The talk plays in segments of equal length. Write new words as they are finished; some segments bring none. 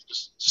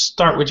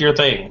start with your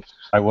thing.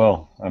 I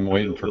will. I'm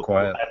waiting for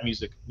quiet. Add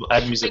music. We'll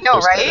add music. I know,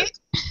 right?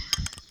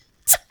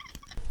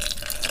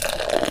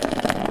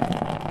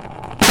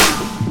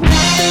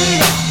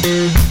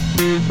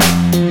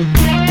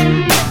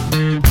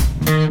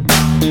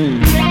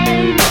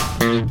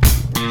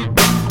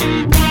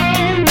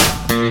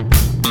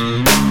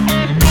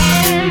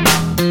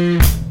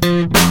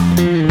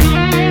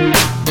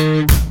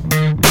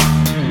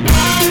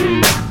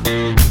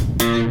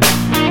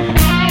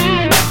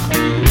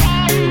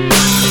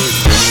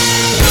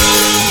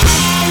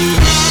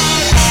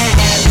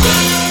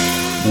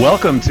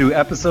 Welcome to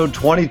episode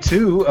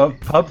 22 of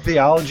Pub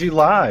Theology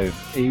Live,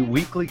 a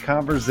weekly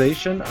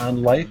conversation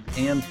on life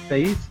and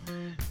faith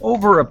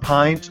over a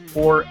pint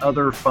or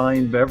other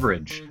fine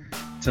beverage.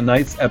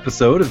 Tonight's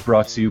episode is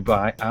brought to you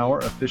by our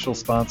official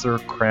sponsor,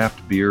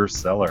 Craft Beer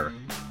Cellar.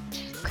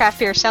 Craft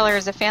Beer Cellar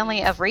is a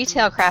family of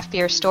retail craft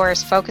beer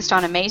stores focused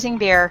on amazing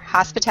beer,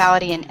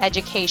 hospitality, and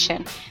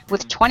education,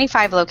 with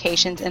 25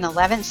 locations in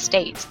 11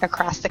 states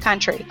across the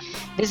country.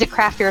 Visit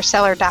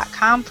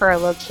craftbeercellar.com for a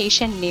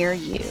location near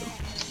you.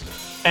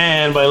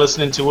 And by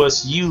listening to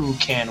us, you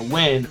can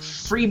win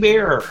free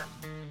beer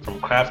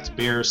from Craft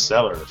Beer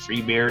Cellar.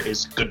 Free beer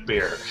is good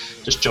beer.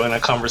 Just join our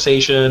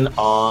conversation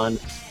on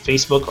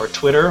Facebook or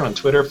Twitter. On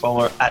Twitter,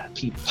 follow at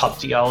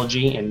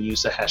PubTheology and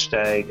use the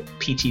hashtag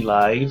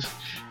PTLive.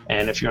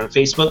 And if you're on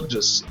Facebook,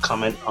 just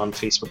comment on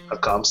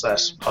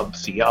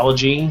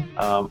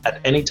facebook.com/PubTheology at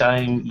any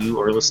time you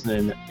are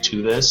listening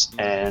to this.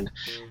 And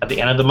at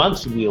the end of the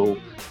month, we'll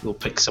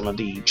pick some of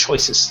the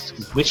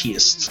choicest,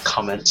 wittiest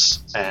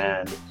comments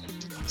and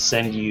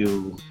send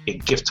you a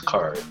gift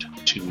card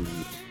to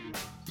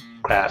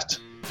Craft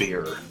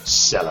Beer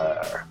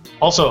Cellar.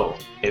 Also,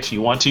 if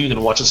you want to, you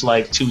can watch us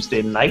live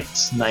Tuesday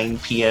nights, 9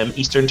 p.m.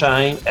 Eastern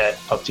Time at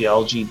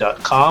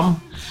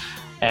pubtheology.com.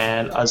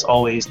 And as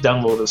always,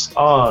 download us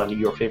on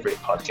your favorite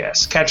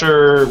podcast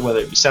catcher, whether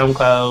it be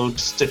SoundCloud,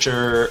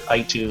 Stitcher,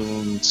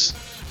 iTunes.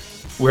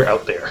 We're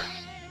out there.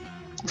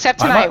 Except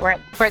tonight, we're at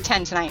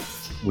 10 tonight.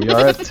 We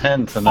are at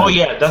 10 tonight. Oh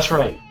yeah, that's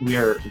right. We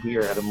are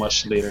at a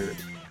much later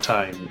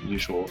time than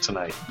usual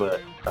tonight,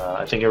 but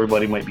I think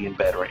everybody might be in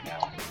bed right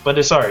now. But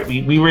it's alright.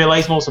 We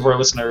realize most of our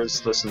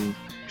listeners listen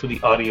to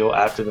the audio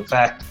after the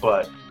fact,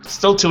 but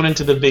still tune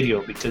into the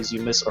video because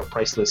you miss our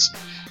priceless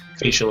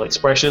facial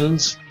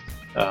expressions.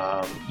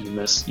 You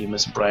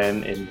miss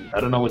Brian, and I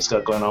don't know what's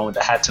got going on with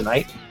the hat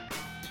tonight.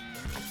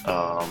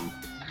 I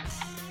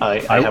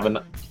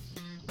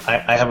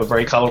have a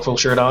very colorful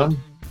shirt on,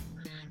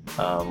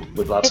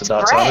 with lots of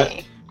dots gray. on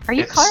it. Are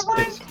you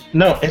colorblind?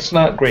 No, it's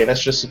not gray.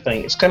 That's just the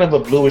thing. It's kind of a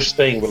bluish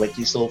thing with like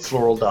these little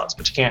floral dots,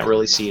 but you can't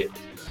really see it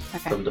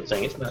from the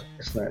thing. It's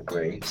not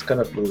gray. It's got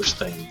a bluish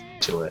thing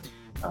to it.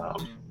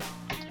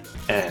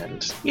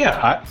 And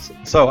yeah.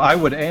 So I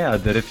would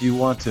add that if you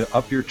want to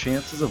up your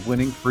chances of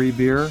winning free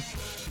beer,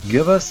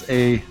 give us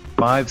a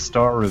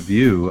 5-star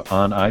review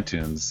on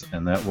iTunes,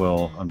 and that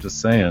will, I'm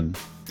just saying,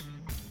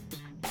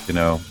 we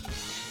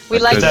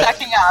like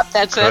sucking up.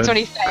 That's what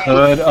he's saying.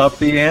 Could up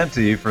the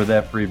ante for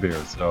that free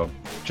beer. So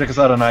check us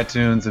out on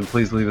iTunes, and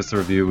please leave us a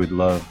review. We'd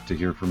love to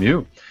hear from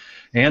you.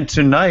 And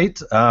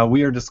tonight,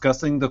 we are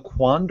discussing the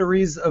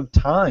quandaries of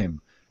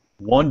time.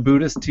 One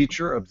Buddhist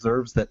teacher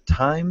observes that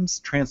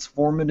time's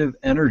transformative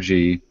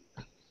energy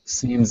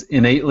seems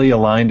innately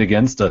aligned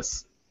against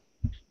us.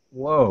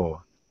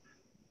 Whoa.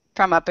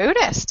 From a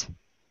Buddhist.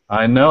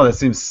 I know, that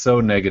seems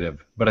so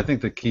negative, but I think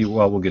the key,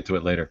 we'll get to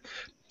it later.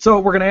 So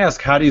we're going to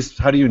ask, how do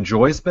you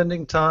enjoy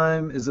spending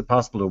time? Is it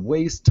possible to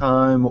waste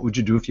time? What would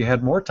you do if you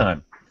had more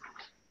time?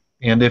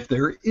 And if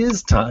there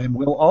is time,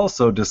 we'll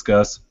also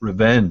discuss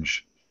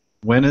revenge.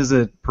 When is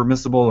it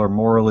permissible or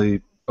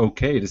morally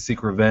okay to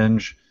seek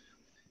revenge?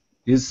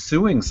 Is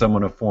suing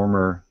someone a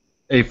form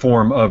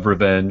of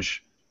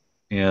revenge?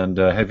 And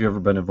have you ever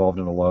been involved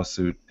in a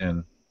lawsuit?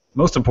 And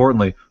most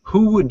importantly,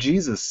 who would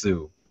Jesus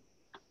sue?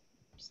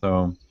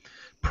 So,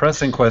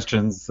 pressing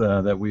questions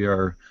that we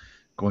are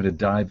going to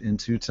dive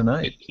into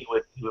tonight. He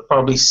would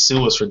probably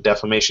sue us for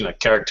defamation of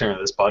character in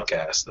this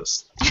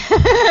podcast.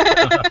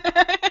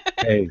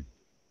 Hey,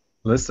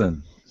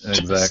 listen.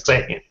 Exactly. Just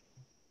saying.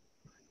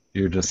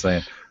 You're just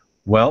saying.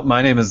 Well,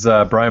 my name is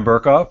Brian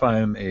Burkhoff.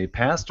 I'm a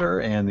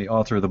pastor and the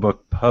author of the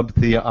book Pub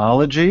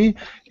Theology.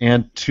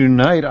 And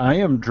tonight I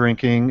am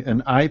drinking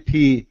an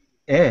IPA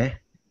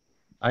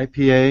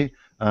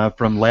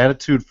from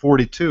Latitude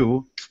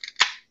 42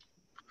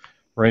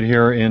 right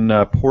here in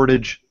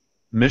Portage,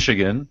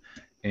 Michigan.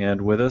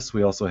 And with us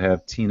we also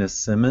have Tina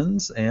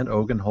Simmons and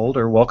Ogun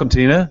Holder. Welcome,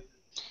 Tina.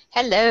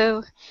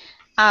 Hello.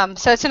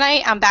 So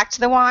tonight I'm back to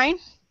the wine.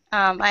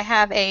 I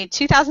have a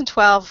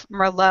 2012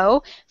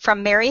 Merlot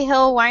from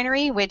Maryhill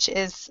Winery, which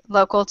is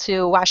local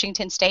to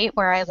Washington State,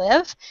 where I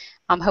live.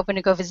 I'm hoping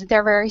to go visit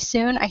there very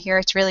soon. I hear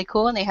it's really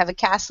cool, and they have a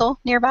castle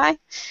nearby.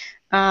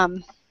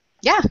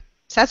 Yeah,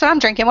 so that's what I'm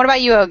drinking. What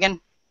about you,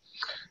 Ogun?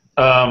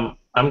 I'm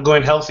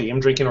going healthy. I'm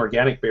drinking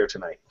organic beer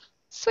tonight.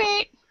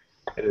 Sweet.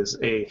 It is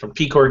from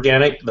Peak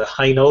Organic, the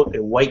High Note,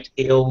 a white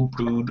ale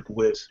brewed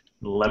with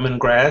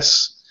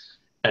lemongrass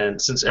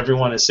And since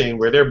everyone is saying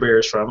where their beer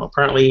is from,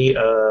 apparently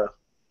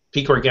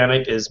Peak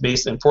Organic is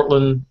based in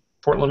Portland,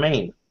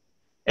 Maine.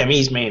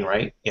 ME's Maine,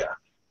 right? Yeah.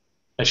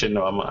 I should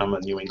know. I'm a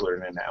New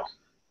Englander now.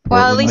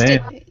 Well,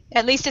 Portland,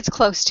 at least it's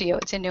close to you.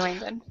 It's in New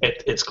England.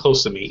 It's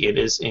close to me. It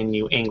is in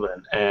New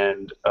England,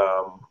 and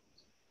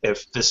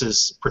if this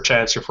is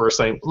perchance your first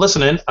time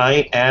listening,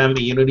 I am a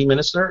Unity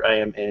minister. I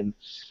am in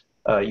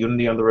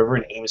Unity on the River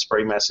in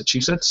Amesbury,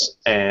 Massachusetts,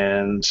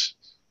 and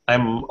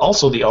I'm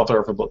also the author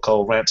of a book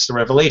called Rants to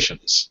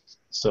Revelations.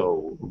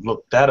 So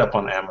look that up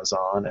on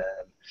Amazon and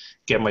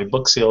get my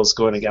book sales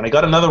going again. I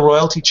got another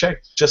royalty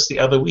check just the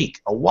other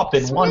week, a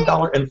whopping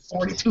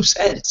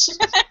 $1.42.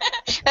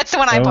 That's the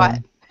one I bought.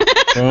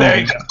 There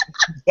you go.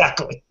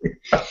 Exactly. You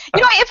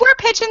know, if we're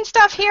pitching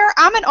stuff here,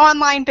 I'm an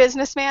online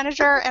business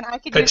manager, and I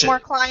could use more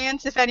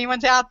clients if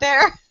anyone's out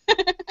there.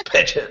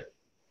 Pitch it.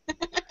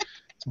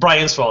 It's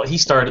Brian's fault. He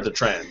started the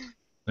trend.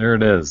 There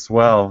it is.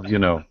 Well, you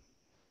know.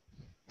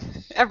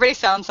 Everybody's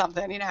selling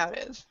something. You know how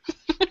it is.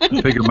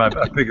 I figure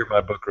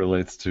my book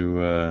relates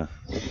to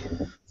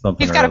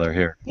something or other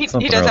here. He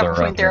does have a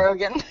point there,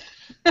 Ogan.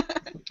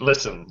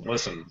 Listen.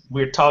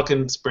 We're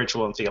talking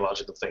spiritual and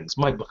theological things.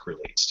 My book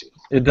relates to.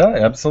 It does,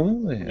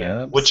 absolutely.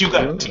 Yeah. What you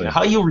got, Tina?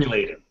 How you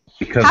related?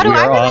 Because we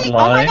are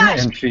online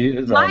and she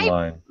is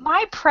online.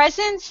 My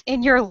presence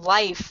in your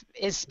life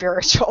is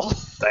spiritual.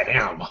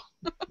 Damn.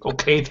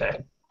 Okay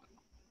then.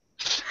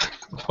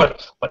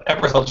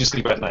 Whatever helped you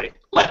sleep at night.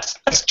 Let's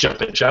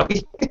jump in, shall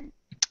we?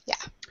 Yeah.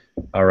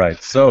 All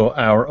right. So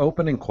our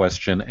opening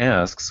question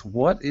asks,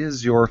 what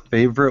is your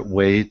favorite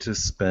way to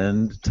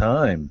spend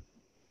time?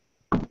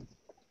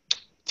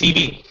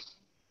 TV.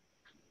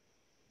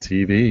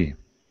 TV.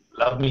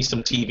 Love me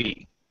some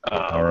TV.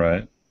 All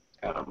right.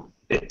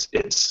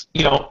 It's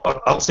you know,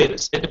 I'll say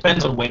this. It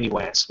depends on when you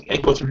ask me. I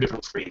go through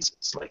different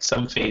phases. Like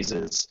some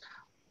phases,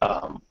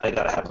 I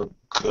gotta have a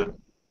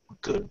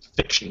good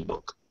fiction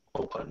book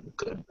open,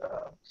 good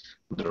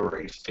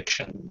literary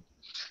fiction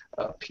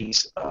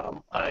piece.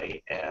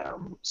 I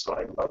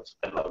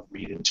love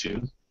reading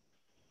too.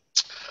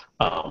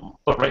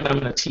 But right now I'm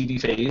in a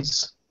TV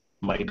phase.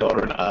 My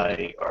daughter and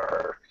I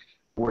are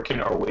working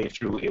our way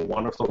through a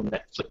wonderful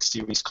Netflix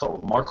series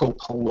called Marco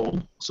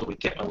Polo. So we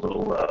get a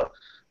little,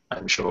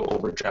 I'm sure,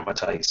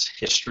 over-dramatized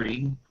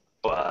history,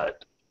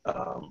 but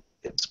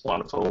it's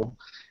wonderful.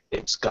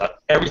 It's got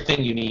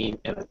everything you need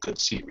in a good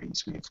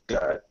series. We've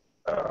got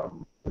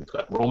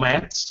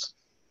romance,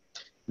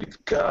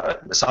 we've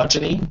got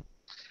misogyny,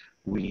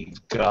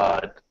 we've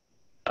got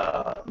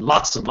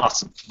lots and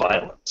lots of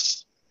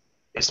violence,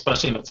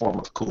 especially in the form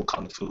of cool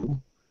kung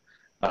fu.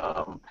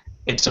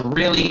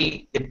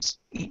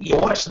 You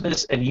watch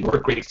this and you are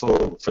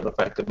grateful for the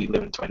fact that we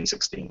live in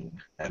 2016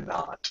 and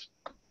not,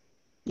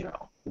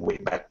 way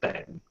back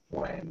then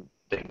when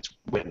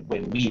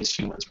we as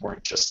humans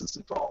weren't just as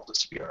evolved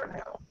as we are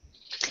now.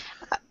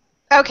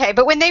 Okay,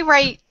 but when they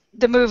write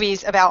the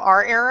movies about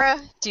our era,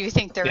 do you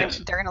think they're Yes.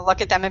 going to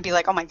look at them and be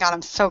like, oh my God,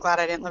 I'm so glad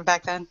I didn't live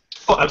back then?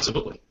 Oh,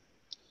 absolutely.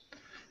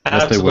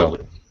 Yes, they will.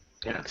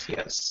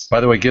 Yes.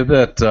 By the way, give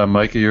that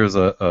mic of yours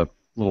a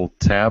little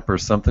tap or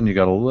something. You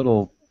got a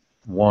little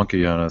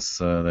wonky on us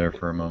there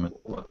for a moment.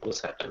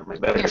 What's happening? My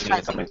battery is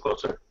coming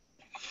closer.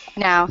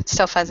 No, it's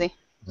still fuzzy.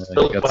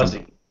 Still got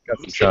fuzzy.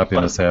 some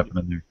choppiness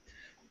happening there.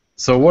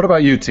 So what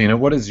about you, Tina?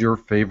 What is your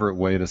favorite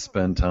way to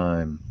spend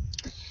time?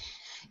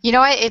 You know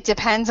what? It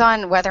depends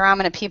on whether I'm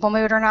in a people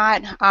mood or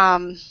not.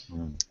 I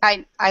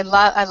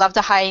love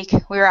to hike.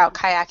 We were out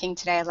kayaking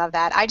today. I love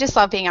that. I just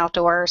love being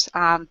outdoors.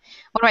 One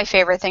of my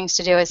favorite things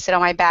to do is sit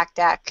on my back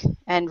deck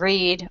and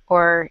read,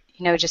 or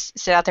just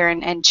sit out there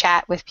and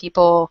chat with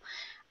people.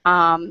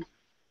 I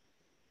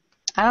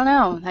don't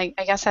know. I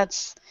guess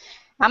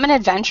I'm an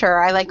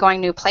adventurer. I like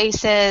going new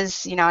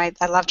places. I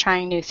love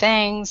trying new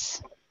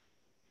things.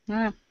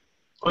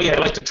 Oh yeah, I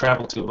like to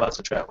travel too. Lots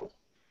of travel.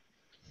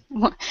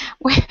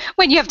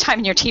 When you have time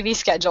in your TV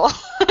schedule.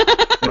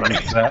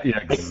 Yeah,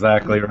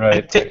 exactly right.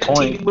 I take the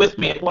TV with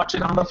me and watch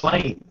it on the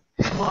plane.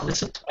 Come on,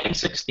 this is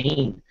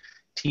 2016.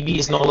 TV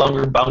is no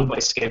longer bound by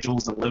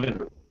schedules and living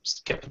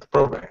rooms. Get with the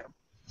program.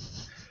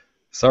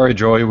 Sorry,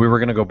 Joey, we were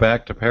going to go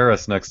back to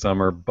Paris next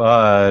summer,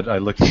 but I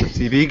looked at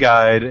the TV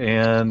guide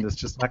and it's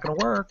just not going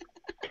to work.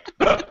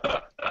 What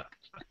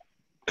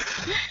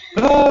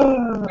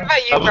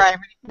about you, Brian?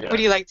 What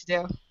do you like to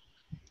do?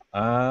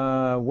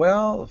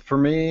 Well, for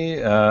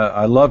me,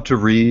 I love to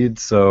read,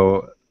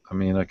 so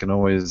I can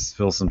always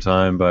fill some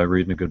time by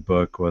reading a good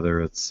book,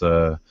 whether it's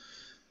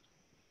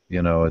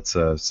it's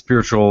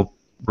spiritual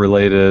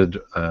related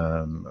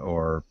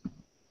or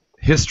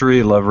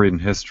history. I love reading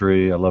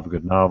history. I love a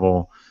good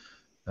novel.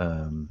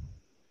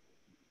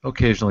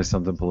 Occasionally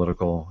something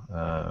political.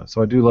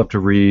 So I do love to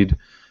read.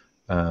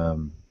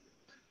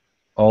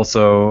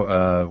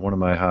 Also, one of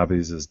my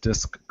hobbies is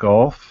disc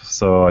golf.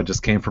 So I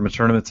just came from a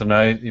tournament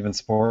tonight, even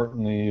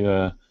sporting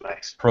the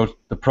Nice.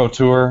 Pro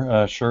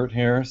Tour shirt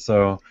here.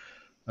 So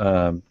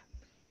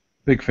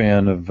big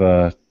fan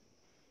of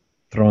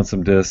throwing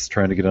some discs,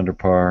 trying to get under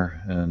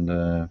par, and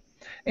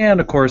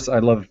of course I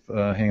love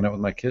hanging out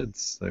with my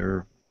kids.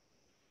 They're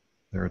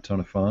They're a ton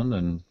of fun,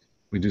 and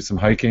we do some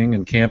hiking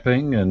and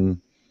camping and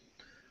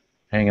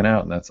hanging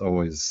out, and that's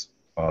always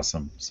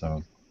awesome.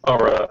 So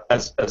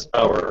As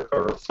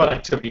our fun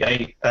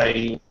activity,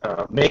 I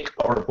make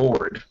our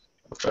board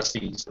of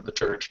trustees of the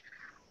church.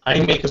 I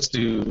make us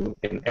do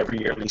in every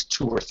year at least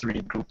 2 or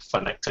 3 group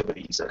fun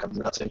activities that have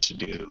nothing to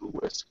do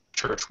with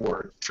church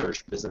work,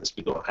 church business.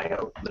 We go hang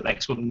out. The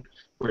next one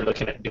we're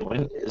looking at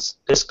doing is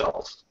disc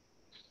golf.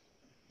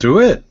 do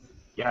it.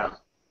 Yeah.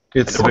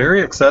 It's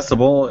very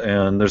accessible,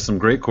 and there's some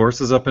great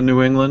courses up in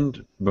New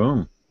England.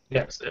 Boom.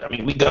 Yes. I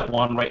mean, we got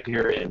one right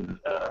here in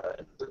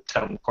the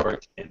town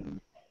park in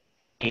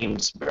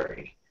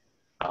Amesbury.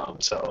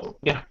 So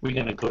yeah, we're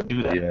gonna go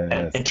do that. Yes.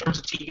 And in terms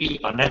of TV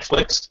on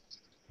Netflix,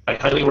 I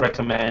highly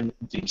recommend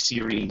the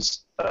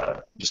series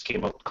just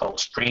came out called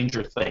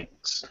Stranger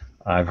Things.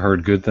 I've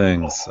heard good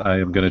things. I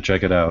am going to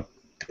check it out.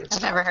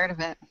 I've never heard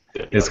of it.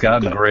 It's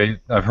gotten great.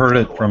 I've heard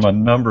it from a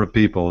number of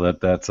people that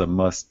that's a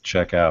must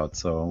check out.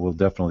 So we'll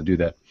definitely do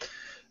that.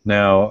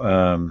 Now,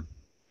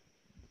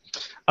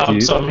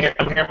 so I'm hearing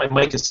my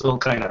mic is still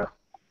kind of.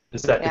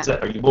 Is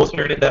that? Are you both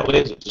hearing it that way?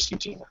 Or is it just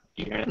Eugenia?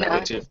 You hearing it that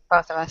way too?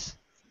 Both of us.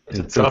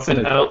 It's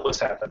dropping out. What's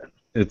happening?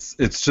 It's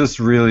just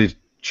really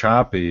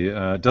choppy.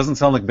 It doesn't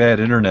sound like bad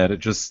internet.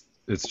 It's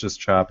just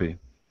choppy.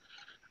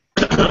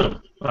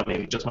 Well,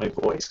 maybe just my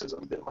voice, because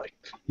I've been like.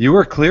 You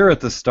were clear at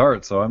the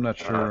start, so I'm not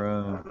sure.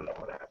 I don't know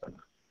what happened.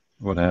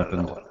 What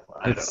happened? I don't know.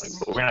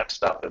 But we're gonna have to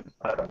stop it.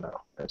 I don't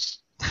know.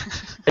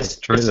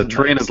 The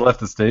train has left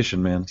the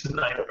station, man. It's a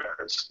night of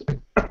ours.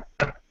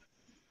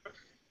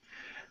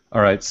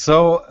 All right.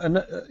 So,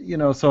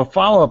 so a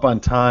follow-up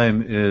on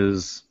time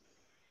is,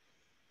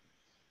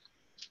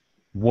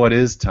 what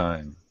is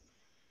time?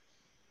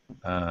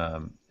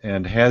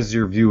 And has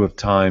your view of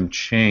time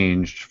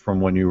changed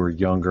from when you were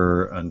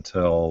younger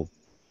until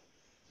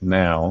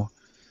now?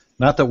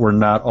 Not that we're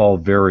not all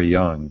very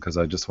young, because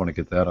I just want to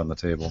get that on the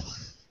table.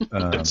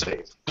 Good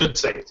save. Good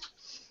save.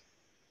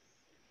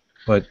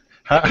 But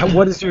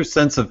what is your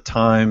sense of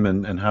time,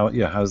 and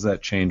how's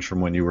that changed from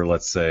when you were,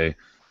 let's say,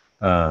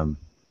 a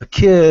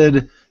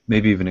kid,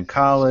 maybe even in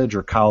college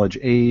or college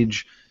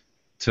age,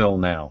 till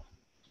now?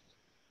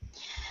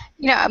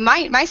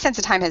 My sense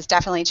of time has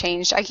definitely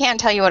changed. I can't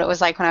tell you what it was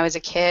like when I was a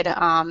kid.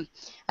 I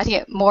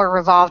think it more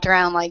revolved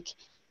around like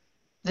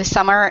the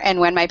summer and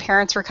when my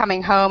parents were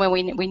coming home and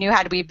we knew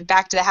how to be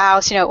back to the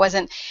house. It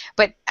wasn't.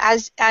 But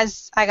as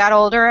I got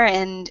older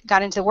and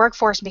got into the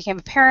workforce and became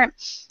a parent,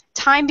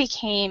 time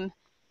became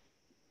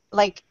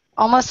like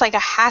almost like a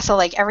hassle.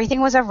 Like everything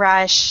was a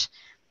rush.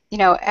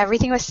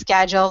 Everything was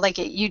scheduled. Like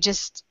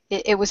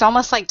it was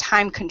almost like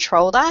time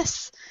controlled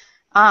us.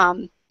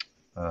 And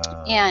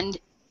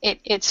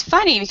it's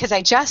funny because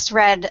I just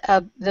read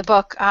the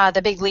book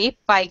The Big Leap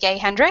by Gay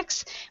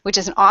Hendricks, which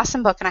is an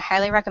awesome book, and I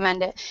highly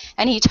recommend it.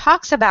 And he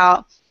talks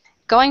about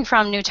going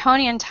from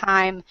Newtonian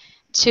time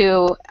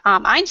to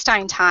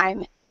Einstein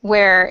time,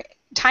 where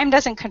time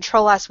doesn't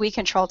control us, we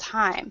control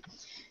time.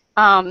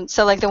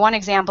 So like the one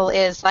example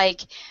is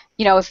like,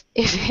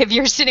 if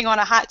you're sitting on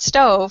a hot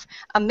stove,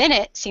 a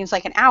minute seems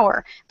like an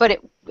hour, but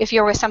if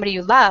you're with somebody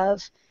you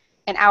love,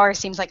 an hour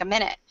seems like a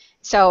minute.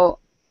 So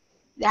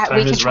that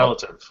time is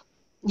relative.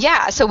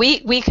 Yeah, so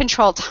we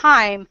control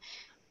time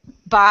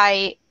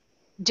by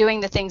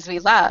doing the things we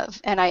love.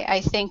 And I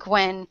think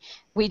when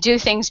we do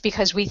things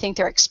because we think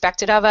they're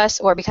expected of us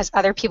or because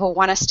other people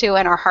want us to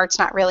and our heart's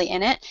not really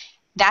in it,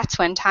 that's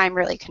when time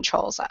really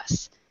controls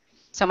us.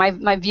 So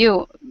my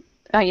view,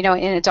 in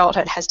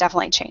adulthood has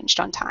definitely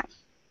changed on time.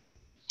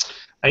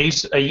 I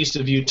used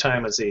to view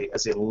time as a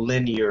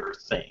linear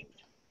thing,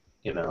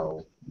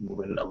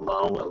 moving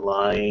along a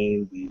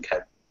line. We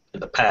had in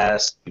the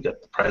past, we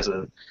got the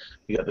present,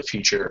 we got the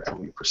future, and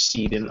we're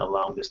proceeding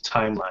along this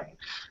timeline.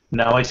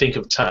 Now I think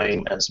of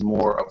time as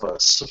more of a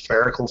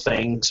spherical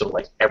thing, so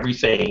like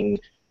everything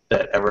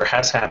that ever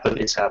has happened,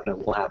 is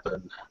happening, will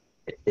happen,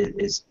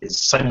 is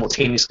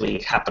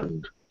simultaneously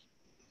happened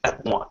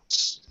at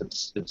once.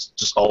 It's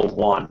just all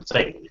one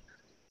thing.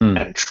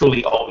 And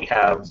truly all we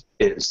have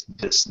is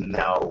this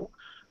now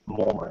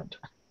moment.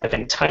 I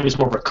think time is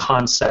more of a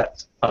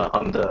concept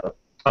on the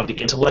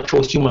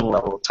intellectual human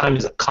level. Time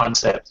is a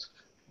concept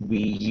we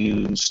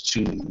use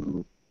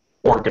to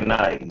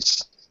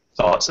organize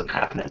thoughts and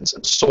happenings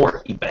and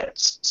sort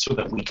events so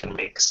that we can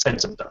make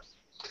sense of them.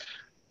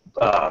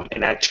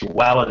 In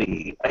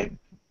actuality, I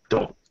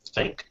don't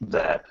think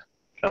that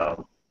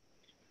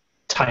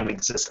time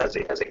exists as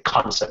a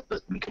concept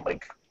that we can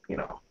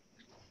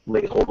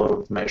lay hold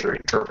of, measure,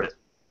 interpret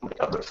like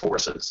other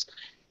forces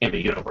in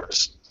the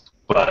universe.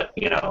 But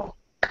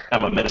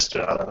I'm a minister,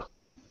 not an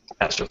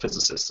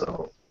astrophysicist,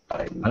 so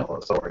I'm no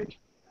authority.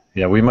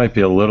 Yeah, we might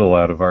be a little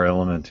out of our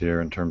element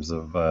here in terms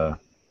of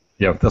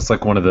that's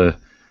like one of the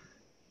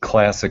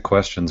classic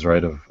questions,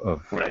 right,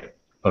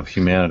 of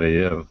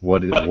humanity, of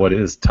what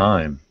is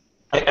time.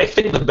 I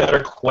think the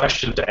better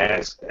question to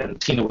ask, and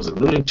Tina was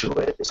alluding to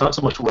it, it's not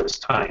so much what is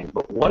time,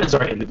 but what is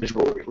our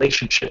individual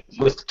relationship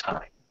with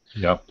time?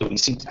 Yep. Do we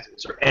see time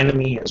as our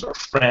enemy, as our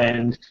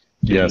friend?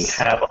 Do Yes.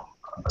 we have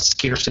a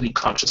scarcity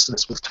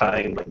consciousness with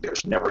time? Like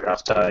there's never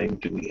enough time.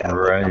 Do we have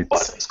Right. an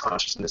abundance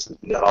consciousness? And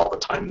we got all the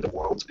time in the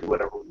world to do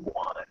whatever we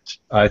want?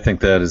 I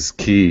think that is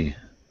key.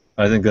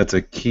 I think that's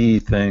a key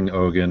thing,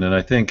 Ogun. And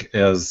I think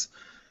as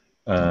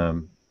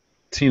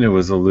Tina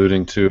was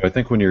alluding to, I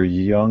think when you're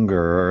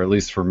younger, or at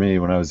least for me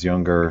when I was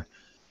younger,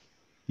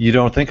 you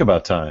don't think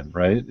about time,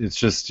 right? It's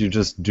just you're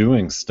just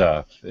doing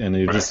stuff and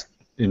you're just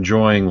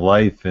enjoying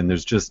life, and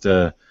there's just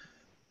you're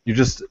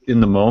just in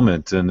the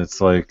moment, and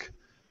it's like,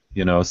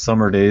 you know,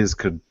 summer days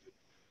could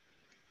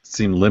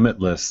seem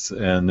limitless,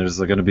 and there's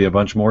going to be a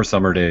bunch more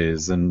summer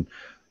days, and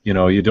you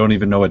know, you don't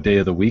even know what day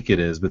of the week it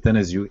is. But then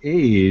as you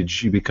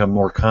age, you become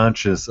more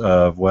conscious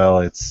of, well,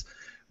 it's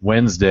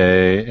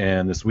Wednesday,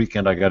 and this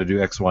weekend I got to do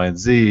X, Y, and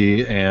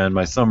Z, and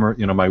my summer,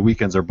 you know, my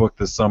weekends are booked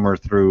this summer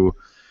through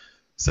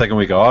second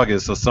week of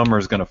August, so summer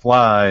is going to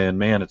fly, and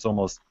man, it's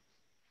almost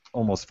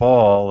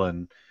fall,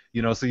 and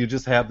you know, so you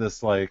just have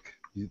this like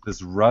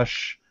this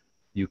rush.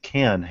 You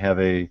can have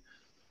a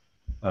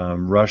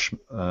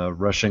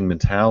rushing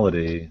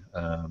mentality,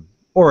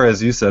 or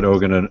as you said,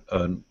 Ogun,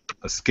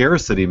 a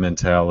scarcity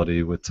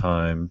mentality with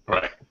time.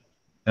 Right.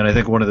 And I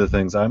think one of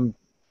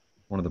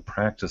the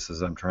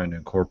practices I'm trying to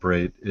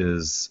incorporate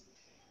is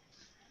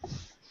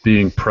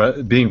being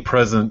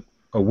present,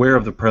 aware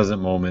of the present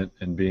moment,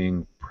 and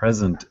being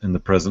present in the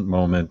present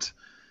moment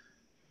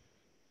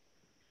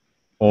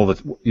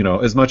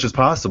as much as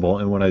possible.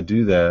 And when I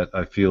do that,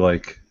 I feel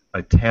like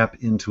I tap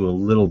into a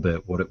little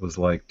bit what it was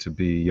like to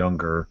be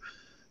younger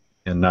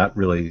and not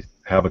really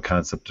have a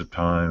concept of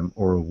time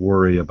or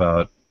worry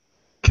about,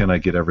 can I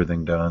get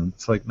everything done?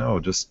 It's like, no,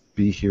 just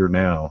be here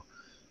now.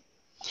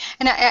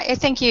 And I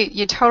think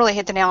you totally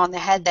hit the nail on the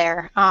head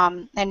there.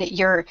 And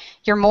you're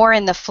more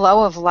in the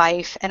flow of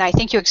life, and I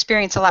think you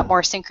experience a lot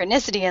more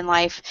synchronicity in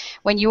life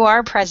when you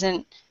are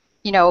present.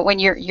 You know, when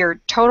you're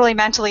totally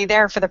mentally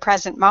there for the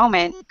present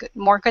moment,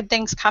 more good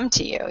things come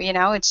to you. You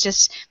know, it's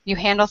just you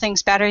handle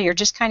things better. You're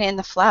just kind of in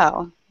the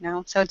flow. You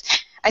know, so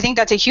I think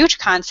that's a huge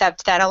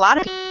concept that a lot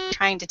of people are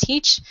trying to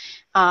teach.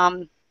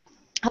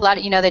 A lot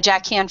of, you know, the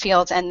Jack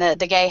Canfields and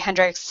the Gay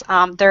Hendricks,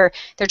 they're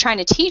trying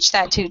to teach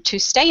that to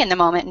stay in the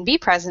moment and be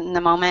present in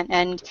the moment,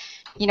 and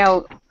you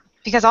know,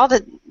 because all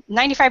the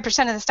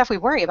 95% of the stuff we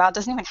worry about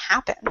doesn't even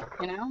happen.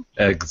 You know.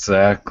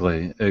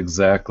 Exactly.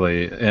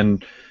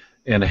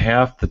 And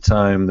half the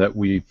time that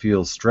we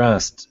feel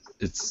stressed,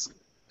 it's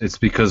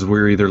because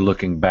we're either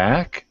looking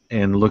back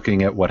and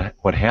looking at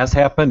what has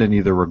happened and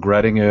either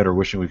regretting it or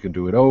wishing we could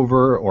do it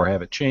over or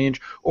have it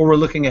change, or we're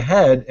looking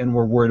ahead and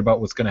we're worried about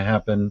what's going to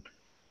happen,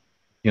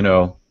 you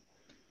know,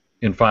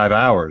 in 5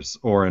 hours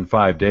or in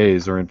 5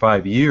 days or in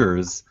 5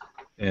 years.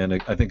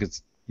 And I think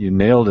you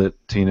nailed it,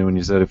 Tina, when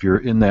you said if you're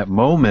in that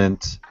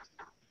moment,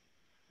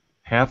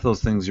 half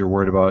those things you're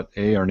worried about,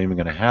 A, aren't even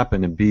going to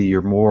happen, and B,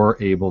 you're more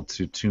able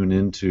to tune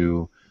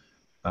into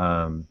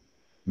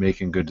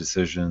making good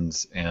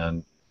decisions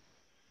and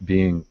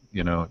being,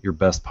 you know, your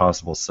best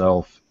possible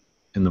self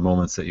in the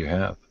moments that you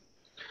have.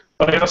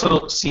 But I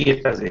also see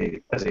it as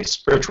a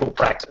spiritual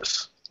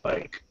practice.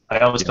 Like I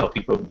always tell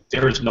people,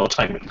 there is no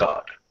time in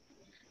God.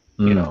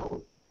 You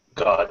know,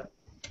 God,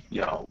 you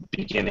know,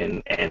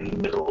 beginning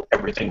and middle,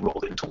 everything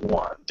rolled into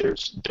one.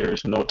 There's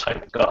no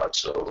time in God.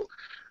 So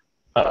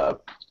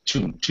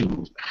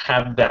to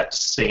have that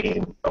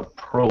same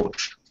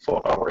approach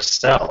for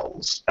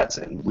ourselves, as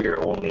in we're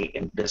only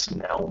in this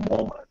now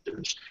moment.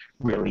 There's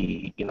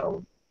really,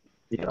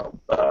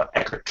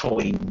 Eckhart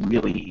Tolle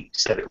really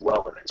said it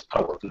well in his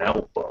Power of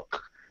Now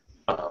book.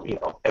 You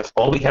know, if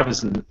all we have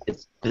is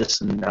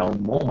this now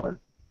moment,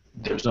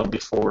 there's no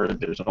before,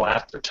 there's no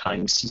after.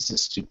 Time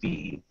ceases to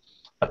be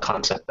a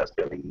concept that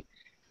really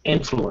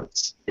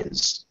influences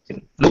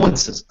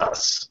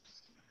us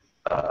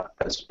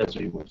as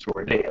we move through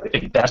our day. I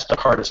think that's the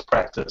hardest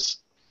practice,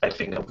 I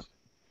think,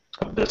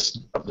 of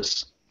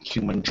this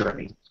human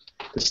journey,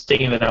 to stay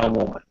in the now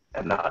moment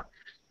and not,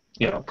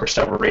 you know,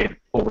 perseverate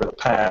over the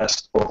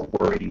past or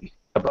worry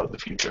about the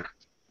future.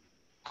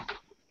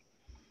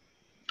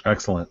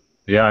 Excellent.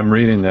 Yeah, I'm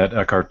reading that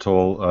Eckhart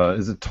Tolle.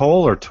 Is it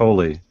Tolle or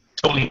Tolle?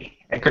 Tolle,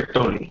 Eckhart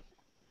Tolle.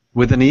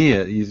 With an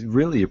E.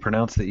 You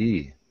pronounce the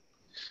E.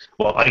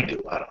 Well, I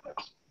do. I don't know.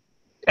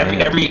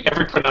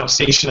 Every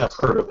pronunciation I've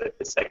heard of it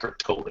is Eckhart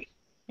Tolle.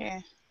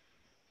 Yeah.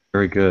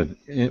 Very good.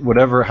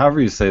 However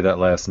you say that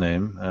last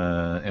name,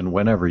 and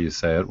whenever you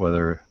say it,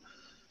 whether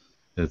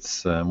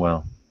it's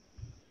well,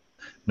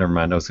 never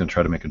mind. I was going to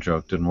try to make a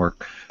joke. Didn't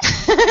work.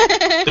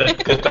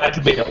 Good. Glad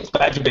you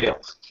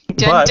bailed.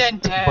 Dun, dun,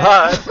 dun.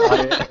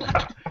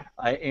 But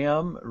I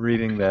am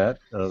reading that,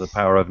 The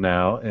Power of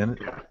Now, and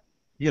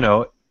you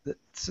know,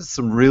 it's just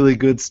some really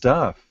good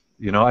stuff.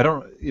 You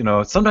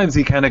know, sometimes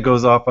he kind of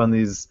goes off on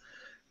these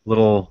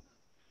little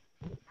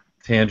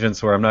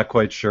tangents where I'm not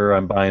quite sure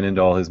I'm buying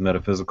into all his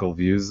metaphysical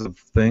views of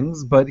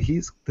things, but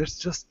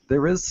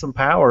there is some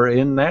power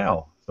in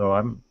now, so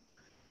I'm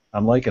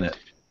liking it.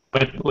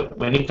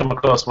 When you come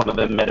across one of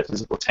the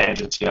metaphysical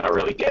tangents you're not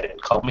really getting,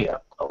 call me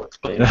up. I'll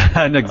explain.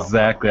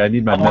 Exactly. I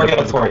need my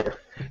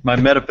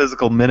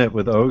metaphysical minute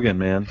with Ogun,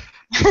 man.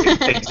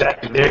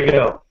 Exactly. There you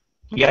go.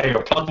 Yeah,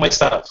 you'll plug my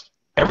stuff.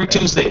 Every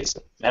Tuesdays,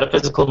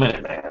 Metaphysical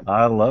Minute, man.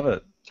 I love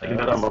it. Check it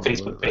out on my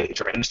Facebook Absolutely.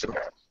 page or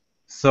Instagram.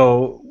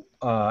 So,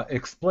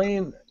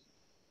 explain.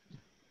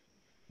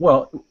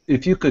 Well,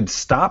 if you could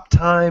stop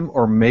time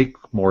or make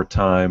more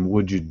time,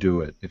 would you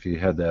do it if you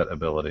had that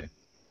ability?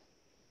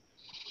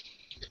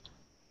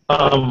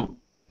 No.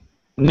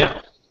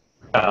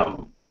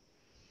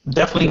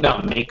 Definitely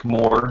not make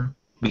more,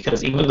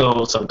 because even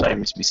though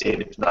sometimes we say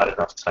there's not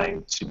enough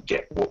time to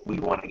get what we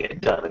want to get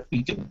done, if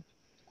we can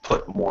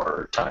put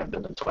more time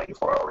than the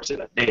 24 hours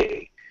in a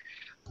day,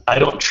 I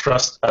don't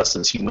trust us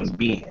as human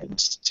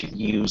beings to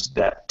use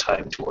that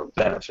time to our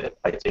benefit.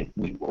 I think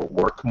we will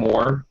work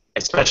more,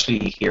 especially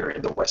here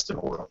in the Western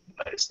world, the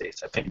United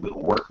States. I think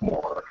we'll work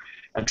more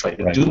and try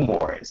to do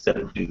more instead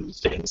of do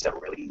things that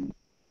really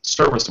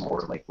serve us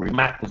more, like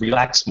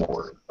relax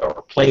more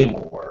or play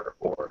more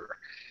or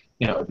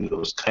do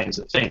those kinds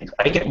of things.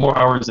 I get more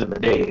hours in the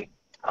day.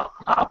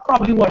 I'll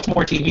probably watch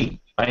more TV.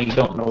 I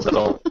don't know that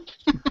I'll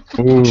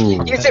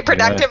use it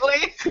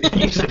productively.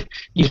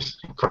 use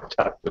it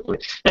productively.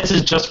 This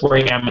is just where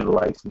I am in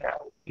life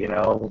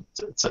now.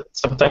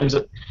 Sometimes,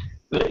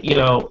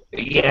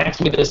 you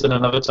ask me this, and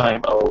another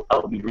time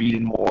I'll be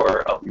reading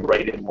more, I'll be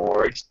writing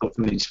more. I just go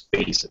through these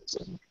phases,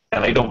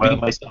 and I don't beat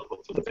myself up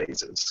for the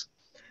phases.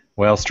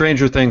 Well,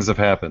 stranger things have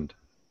happened.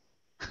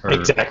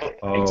 Exactly.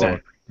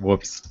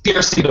 Whoops.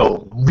 Seriously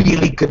though,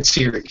 really good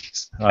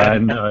series. I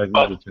know.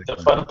 But the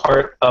fun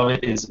part of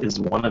it is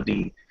one of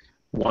the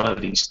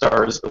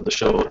stars of the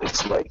show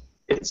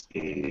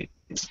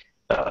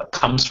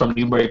comes from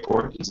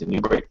Newburyport. He's a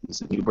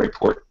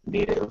Newburyport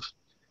native.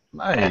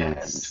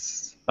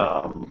 Nice.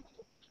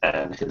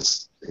 And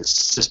his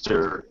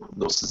sister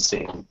goes to the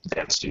same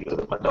dance studio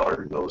that my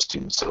daughter goes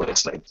to. So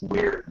it's like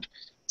weird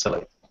to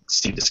like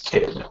see this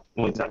kid.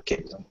 Well, he's not a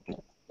kid. He's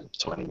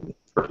 20,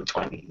 early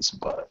 20s,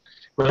 but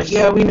we're like,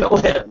 yeah, we know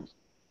him,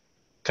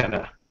 kind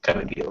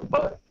of deal.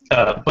 But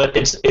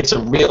it's a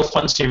real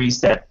fun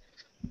series that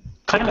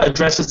kind of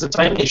addresses the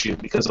time issue,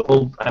 because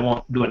I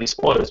won't do any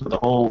spoilers, but the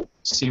whole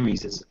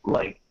series is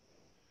like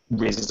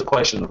raises the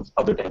question of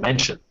other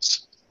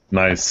dimensions,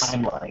 nice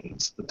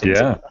timelines.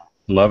 Yeah,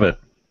 love it.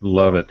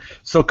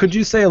 So could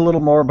you say a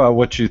little more about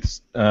what you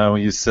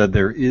said?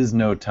 There is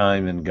no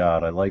time in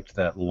God. I liked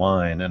that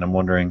line, and I'm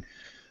wondering.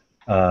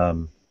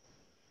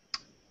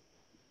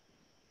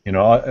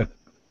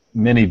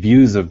 Many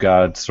views of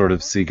God sort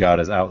of see God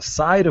as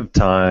outside of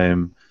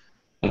time.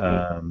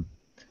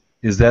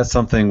 Is that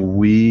something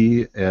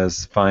we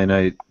as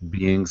finite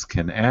beings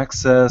can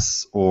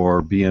access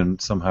or be in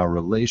somehow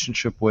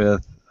relationship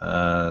with?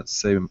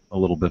 Say a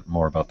little bit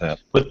more about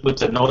that. With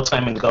the no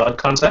time in God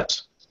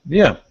concept?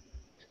 Yeah.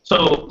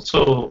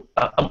 So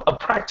a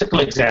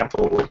practical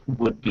example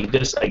would be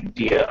this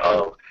idea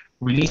of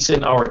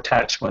releasing our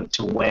attachment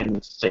to when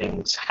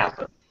things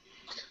happen.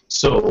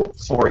 So,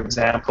 for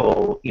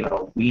example,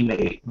 we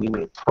may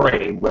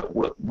pray,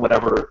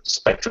 whatever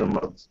spectrum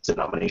of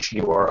denomination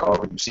you are,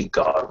 however you see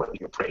God, whether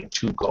you're praying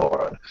to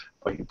God,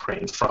 or you're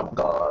praying from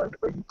God,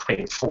 or you're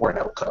praying for an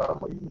outcome,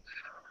 or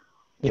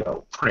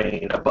you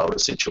praying about a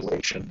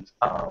situation,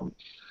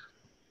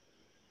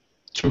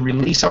 to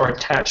release our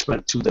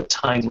attachment to the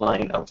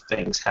timeline of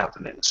things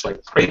happening. So I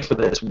prayed for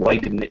this. Why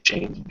didn't it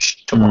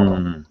change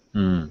tomorrow?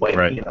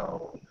 Right.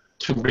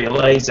 To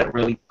realize that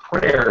really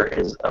prayer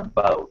is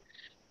about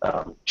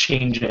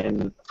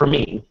changing. For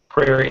me,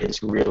 prayer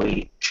is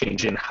really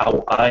changing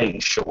how I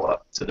show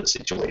up to the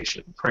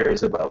situation. Prayer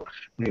is about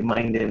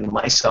reminding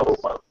myself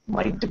of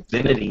my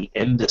divinity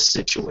in this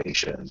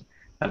situation,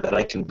 and that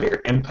I can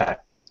bear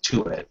impact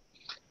to it.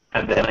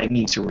 And then I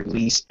need to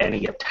release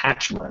any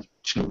attachment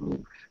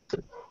to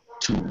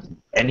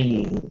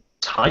any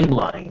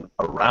timeline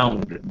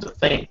around the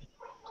thing.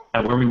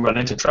 And where we run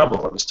into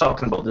trouble, I was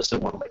talking about this in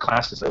one of my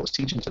classes I was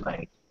teaching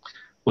tonight,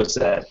 was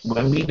that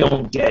when we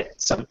don't get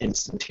some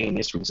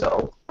instantaneous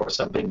result or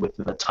something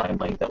within the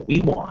timeline that we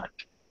want,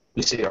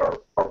 we say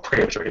our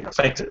prayers are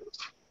ineffective,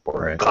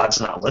 or God's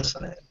not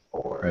listening,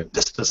 or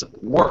this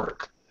doesn't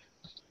work.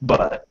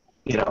 But,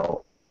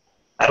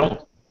 I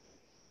don't,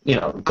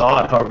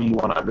 God, however you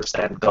want to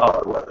understand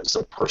God, whether it's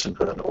a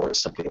personhood or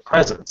simply a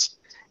presence,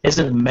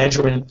 isn't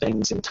measuring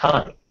things in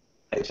time.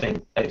 I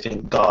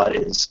think God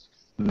is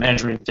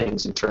measuring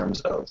things in terms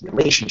of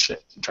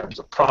relationship, in terms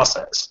of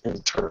process, in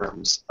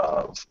terms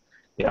of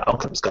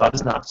outcomes. God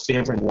is not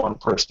favoring one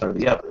person or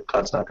the other.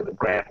 God's not going to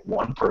grant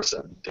one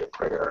person their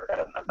prayer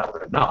and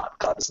another not.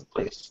 God doesn't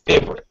play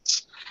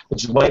favorites,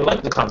 which is why I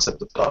like the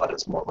concept of God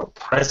as more of a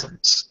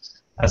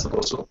presence as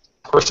opposed to a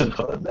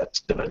personhood that's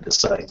going to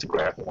decide to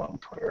grant one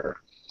prayer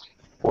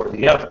or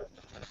the other.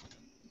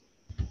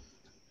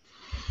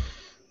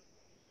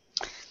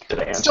 Did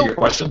I answer your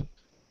question?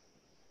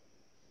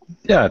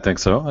 Yeah, I think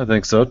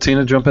so.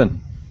 Tina, jump in.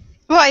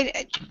 Well,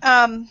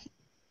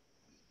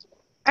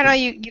 I know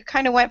you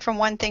kind of went from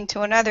one thing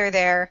to another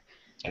there.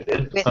 I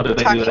did. With How did I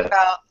do talking that?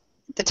 about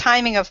the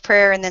timing of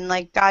prayer, and then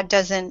like God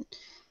doesn't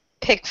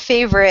pick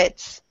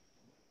favorites.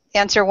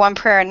 answer one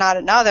prayer and not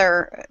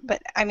another.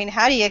 But I mean,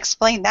 how do you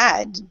explain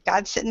that?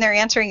 God's sitting there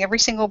answering every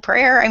single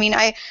prayer. I mean,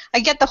 I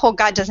get the whole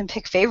God doesn't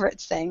pick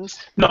favorites things.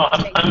 No,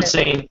 I'm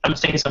saying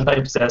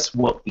sometimes that's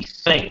what we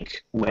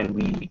think when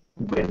we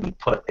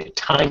put a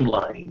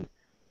timeline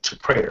to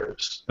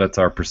prayers. That's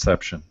our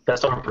perception.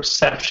 That's our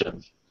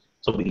perception.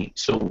 So we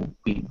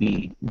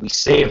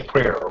say a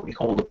prayer, or we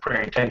hold a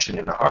prayer intention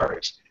in our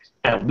hearts,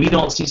 and we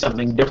don't see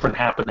something different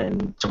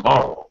happening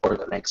tomorrow or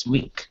the next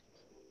week.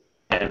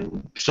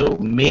 And so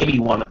maybe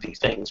one of the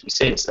things we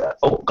say is that,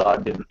 oh,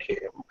 God didn't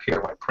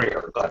hear my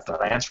prayer, or God's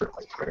not answering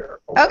my prayer.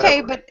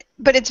 Okay,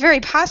 but it's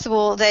very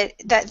possible that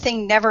that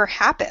thing never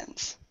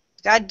happens.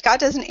 God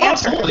doesn't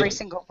answer every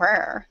single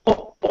prayer.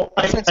 Well,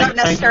 so it's not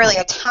necessarily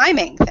a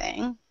timing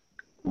thing.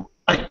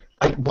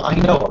 I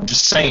know. I'm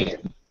just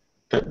saying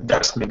that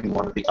that's maybe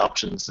one of the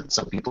options that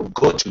some people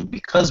go to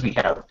because we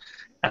have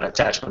an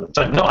attachment of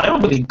time. No, I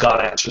don't believe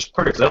God answers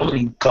prayers. I don't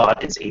believe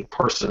God is a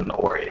person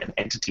or an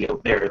entity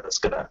out there that's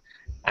going to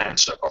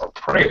answer our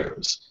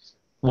prayers.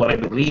 What I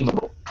believe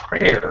about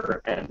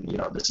prayer, and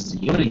this is the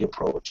unity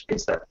approach,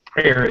 is that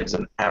prayer is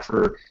an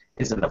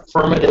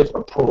affirmative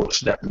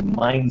approach that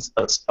reminds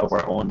us of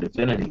our own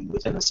divinity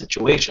within a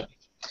situation.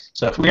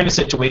 So if we're in a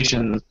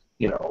situation,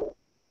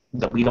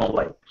 that we don't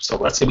like, so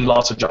let's say we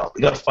lost a job,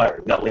 we got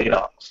fired, we got laid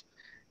off,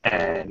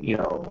 and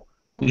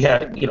we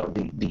had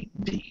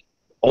the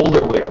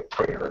older way of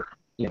prayer,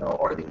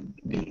 or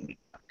the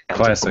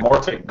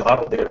anthropomorphic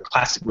God, the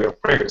classic way of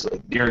prayer is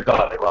like, dear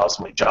God, I lost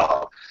my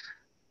job,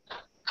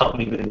 help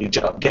me with a new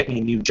job, get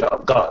me a new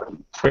job, God. We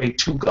pray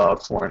to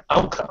God for an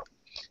outcome.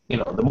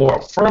 The more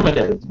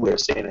affirmative way of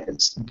saying it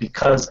is,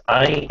 because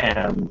I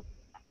am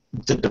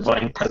the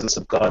divine presence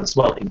of God as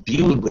well,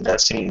 imbued with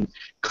that same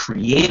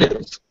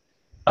creative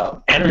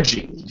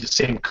energy, the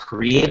same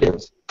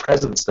creative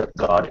presence that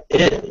God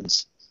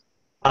is,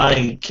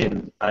 I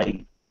can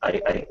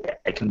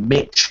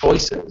make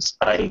choices.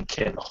 I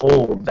can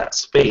hold that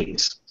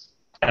space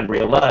and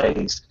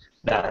realize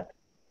that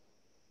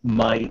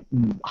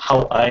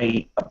how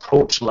I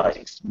approach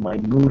life, my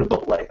mood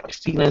about life, my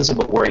feelings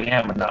about where I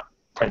am, are not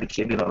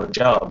predicated on a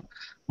job.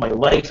 My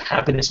life,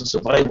 happiness, and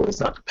survival is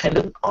not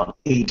dependent on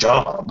a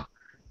job.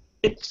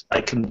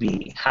 I can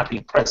be happy,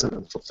 present,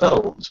 and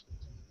fulfilled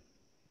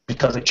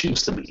because I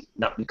choose to be,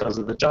 not because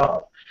of the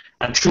job.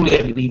 And truly,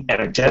 I believe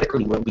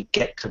energetically, when we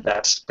get to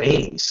that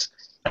space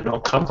and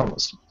don't come from a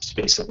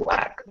space of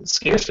lack and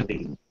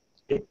scarcity,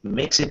 it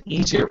makes it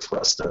easier for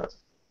us to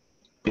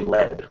be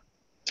led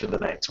to the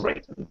next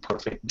right and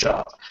perfect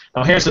job.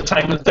 Now, here's the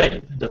timing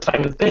thing. The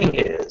timing thing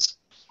is,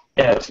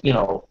 if,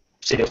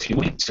 say a few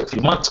weeks or a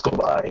few months go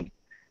by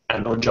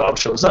and no job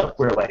shows up,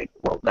 we're like,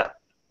 well,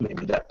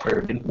 maybe that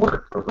prayer didn't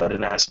work, or God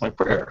didn't answer my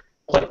prayer.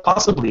 Quite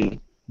possibly,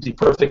 the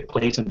perfect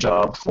place and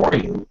job for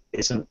you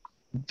isn't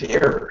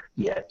there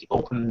yet. The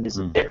opening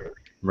isn't there.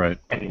 Right.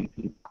 And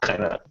you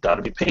kind of got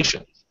to be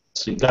patient.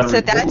 So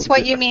that's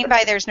what you mean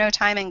by there's no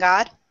time in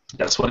God?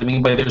 That's what I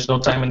mean by there's no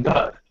time in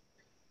God.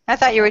 I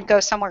thought you would go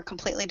somewhere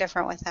completely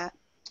different with that.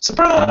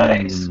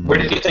 Surprise! Where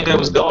did you think I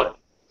was going?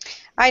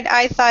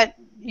 I thought,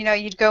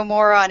 you'd go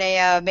more on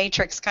a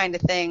Matrix kind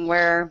of thing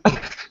where,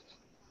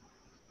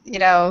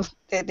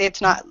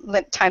 it's not,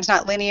 time's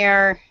not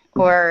linear,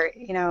 or,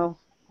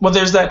 Well,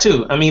 there's that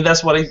too. I mean,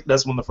 that's one of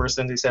the first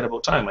things they said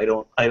about time. I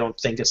don't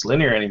think it's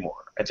linear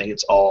anymore. I think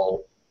it's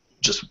all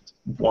just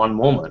one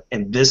moment.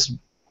 And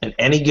in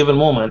any given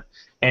moment,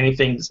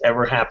 anything that's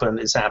ever happened,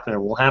 is happening,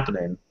 or will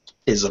happen,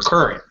 is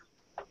occurring.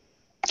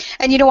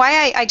 And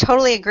why I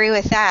totally agree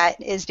with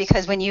that is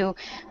because when you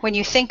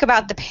think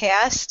about the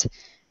past,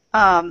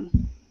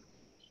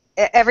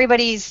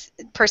 everybody's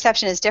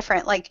perception is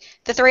different. Like,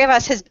 the three of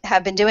us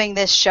have been doing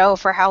this show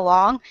for how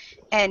long?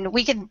 And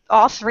we could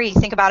all three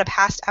think about a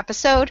past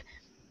episode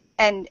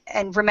and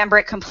remember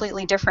it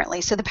completely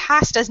differently. So the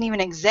past doesn't even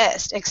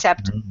exist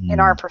except in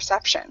our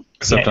perception.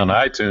 Except on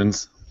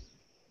iTunes.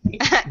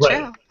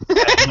 Right.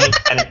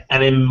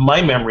 and in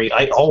my memory,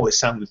 I always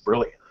sounded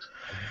brilliant.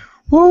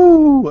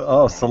 Woo!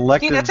 Oh,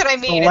 selective. See, that's what I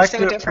mean. It's so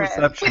Selective different.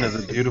 perception is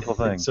a beautiful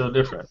thing. It's so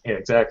different. Yeah,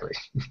 exactly.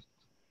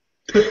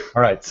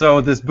 All right. So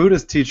this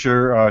Buddhist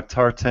teacher,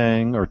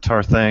 Tarthang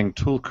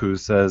Tulku,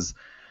 says,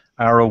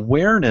 our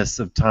awareness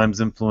of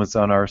time's influence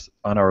on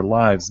our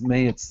lives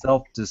may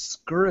itself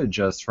discourage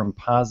us from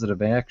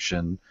positive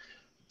action.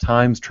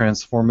 Time's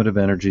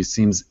transformative energy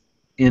seems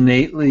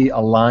innately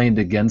aligned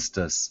against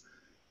us.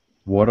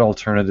 What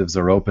alternatives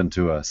are open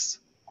to us?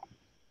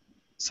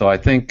 So I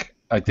think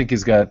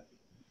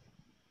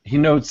he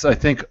notes, I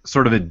think,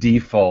 sort of a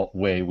default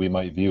way we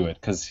might view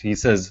it, because he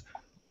says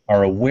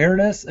our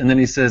awareness, and then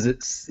he says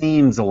it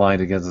seems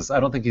aligned against us. I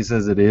don't think he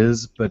says it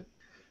is, but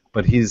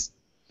he's,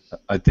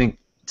 I think,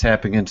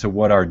 tapping into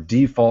what our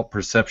default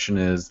perception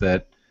is,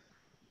 that,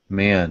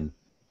 man,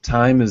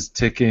 time is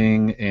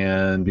ticking,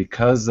 and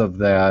because of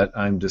that,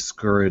 I'm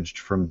discouraged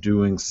from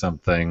doing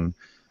something.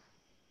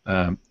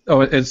 And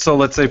so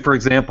let's say, for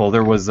example,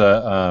 there was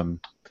a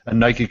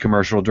Nike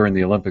commercial during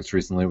the Olympics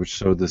recently which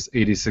showed this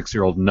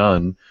 86-year-old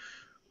nun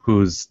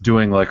who's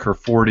doing like her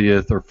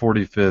 40th or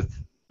 45th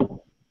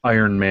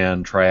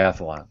Ironman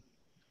triathlon,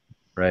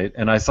 right?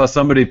 And I saw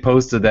somebody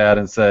posted that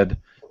and said,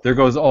 "There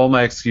goes all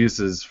my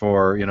excuses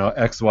for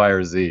X, Y,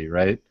 or Z."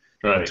 Right?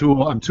 Right.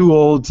 I'm too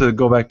old to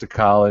go back to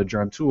college,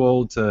 or I'm too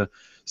old to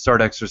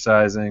start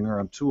exercising, or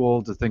I'm too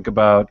old to think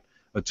about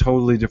a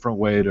totally different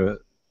way to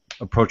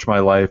approach my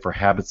life or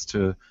habits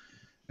to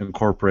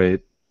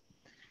incorporate.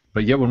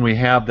 But yet when we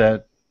have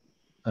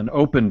an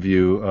open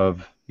view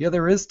of, yeah,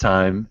 there is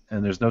time,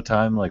 and there's no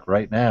time like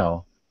right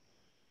now,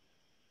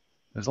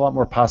 there's a lot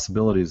more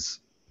possibilities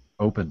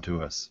open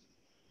to us.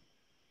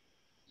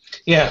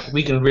 Yeah,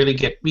 we can really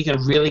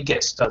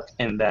get stuck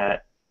in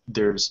that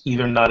there's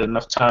either not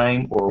enough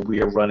time or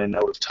we are running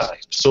out of time.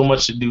 So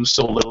much to do,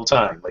 so little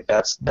time. Like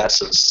that's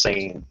a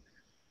saying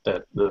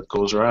that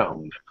goes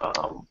around,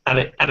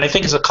 and I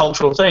think it's a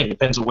cultural thing.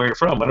 Depends on where you're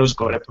from. When I was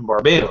growing up in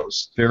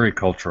Barbados, Very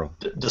cultural.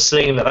 the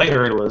saying that I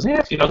heard was, "Yeah,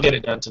 if you don't get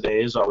it done today,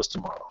 there's always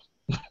tomorrow."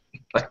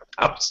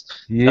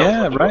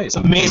 Yeah, right. It's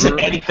amazing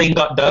anything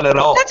got done at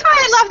all. That's why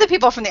I love the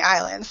people from the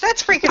islands.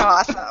 That's freaking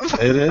awesome.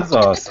 It is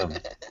awesome.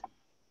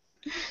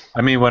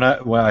 I mean, when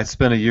I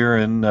spent a year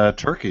in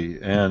Turkey,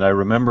 and I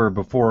remember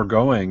before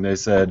going, they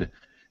said,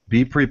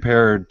 "Be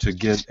prepared to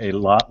get a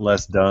lot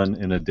less done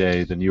in a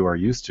day than you are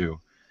used to."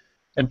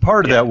 And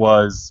part of that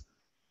was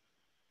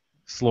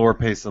slower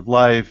pace of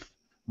life,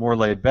 more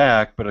laid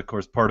back, but of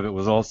course part of it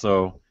was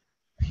also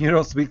you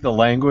don't speak the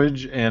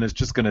language, and it's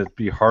just going to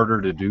be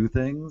harder to do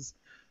things.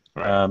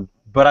 Right.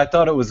 But I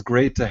thought it was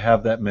great to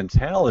have that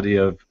mentality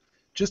of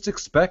just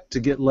expect to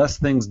get less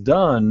things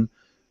done,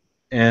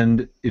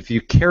 and if you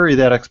carry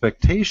that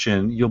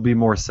expectation, you'll be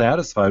more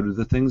satisfied with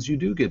the things you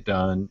do get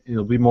done.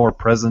 You'll be more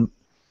present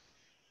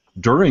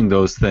during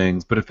those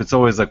things. But if it's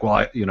always like,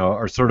 well,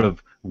 our sort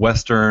of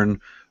Western,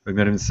 I'm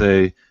going to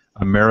say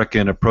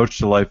American approach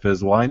to life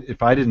is, well,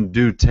 if I didn't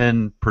do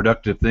 10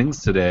 productive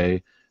things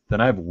today,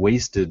 then I've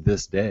wasted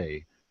this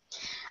day.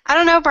 I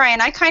don't know,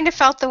 Brian. I kind of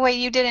felt the way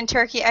you did in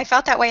Turkey. I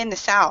felt that way in the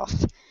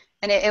South,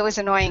 and it was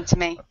annoying to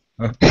me.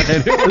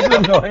 It was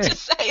annoying.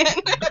 Just saying.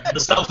 The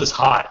South is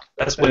hot.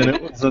 That's what And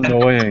it was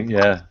annoying,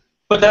 yeah.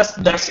 But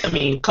that's I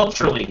mean,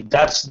 culturally,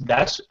 that's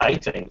I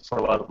think for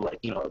a lot of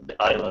the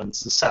islands,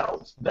 the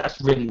South,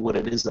 that's really what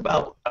it is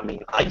about. I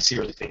mean, I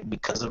seriously think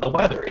because of the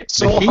weather, it's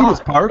so the heat hot. is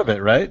part of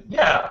it, right?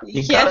 Yeah,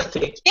 you Can't- gotta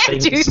take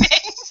can't do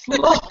things.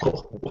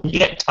 slow. You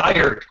get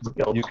tired.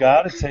 You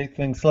got to take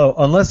things slow,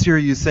 unless you're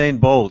Usain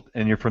Bolt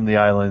and you're from the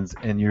islands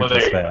and you're Well,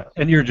 just there you fast,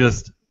 and you're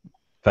just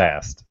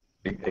fast.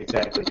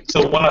 Exactly.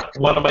 So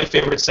one of my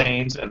favorite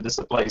sayings, and this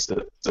applies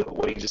to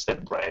what you just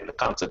said, Brian, the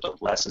concept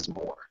of less is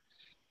more.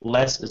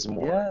 Less is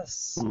more.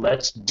 Yes.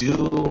 Let's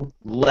do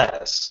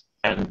less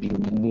and be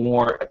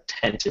more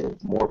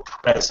attentive, more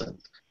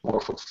present,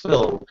 more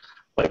fulfilled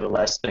by the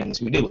less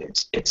things we do.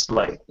 It's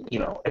like,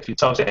 if you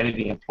talk to any of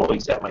the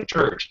employees at my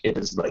church, it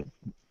is like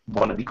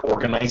one of the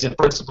organizing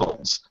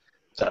principles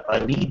that I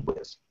lead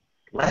with.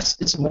 Less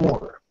is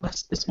more.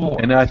 Less is more.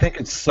 And I think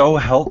it's so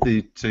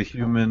healthy to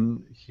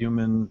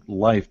human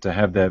life to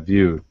have that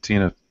view.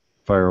 Tina,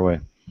 fire away.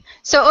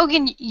 So,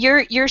 Ogun,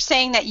 you're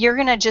saying that you're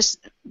gonna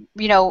just,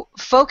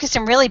 focus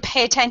and really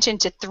pay attention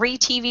to 3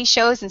 TV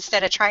shows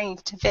instead of trying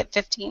to fit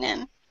 15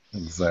 in.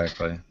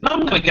 Exactly. No,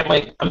 I'm gonna get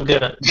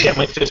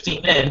my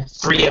 15 in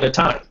 3 at a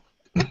time.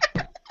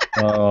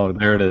 Oh,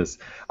 there it is.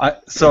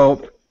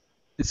 So,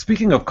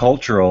 speaking of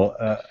cultural,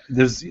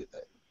 there's,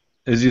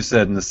 as you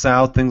said, in the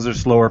South things are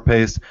slower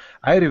paced.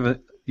 I'd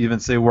even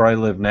say where I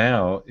live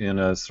now, in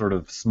a sort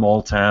of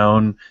small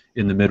town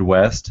in the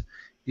Midwest,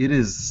 it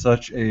is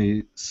such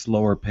a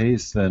slower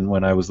pace than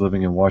when I was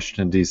living in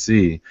Washington,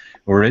 D.C.,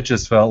 where it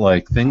just felt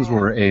like things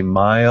were a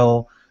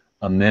mile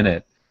a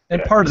minute.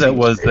 And part of that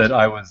was that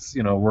I was,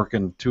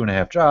 working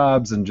 2.5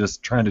 jobs and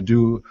just trying to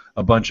do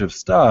a bunch of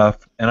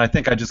stuff. And I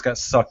think I just got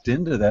sucked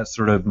into that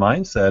sort of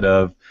mindset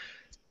of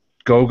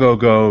go, go,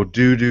 go,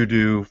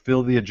 do,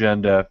 fill the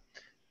agenda.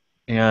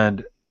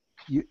 And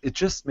it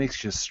just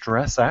makes you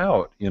stress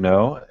out,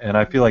 And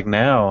I feel like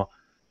now,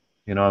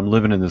 I'm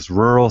living in this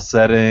rural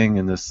setting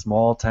in this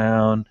small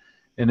town,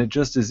 and it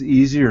just is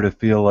easier to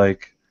feel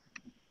like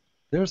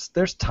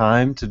there's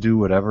time to do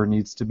whatever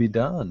needs to be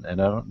done, and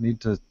I don't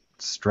need to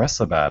stress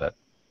about it.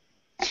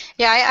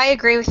 Yeah, I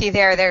agree with you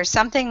there. There's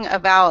something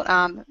about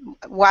and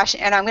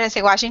I'm going to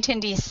say Washington,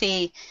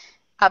 D.C.,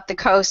 up the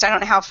coast. I don't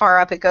know how far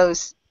up it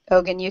goes,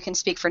 Ogun. You can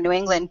speak for New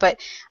England,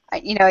 but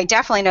I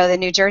definitely know the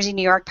New Jersey,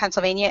 New York,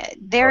 Pennsylvania.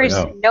 There is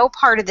no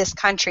part of this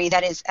country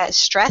that is as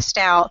stressed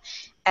out,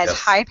 as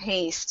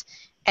high-paced,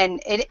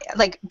 and it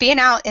like being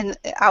out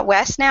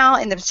west now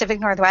in the Pacific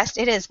Northwest.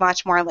 It is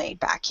much more laid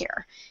back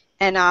here,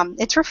 and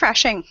it's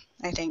refreshing,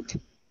 I think.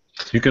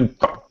 You can.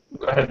 Go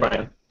ahead,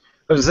 Brian.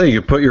 I was saying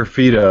you can put your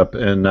feet up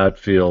and not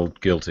feel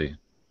guilty.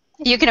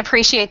 You can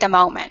appreciate the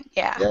moment.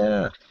 Yeah.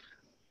 Yeah.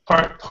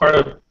 Part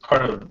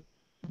of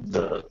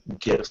the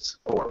gift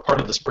or part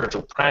of the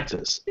spiritual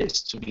practice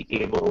is to be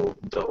able,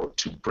 though,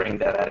 to bring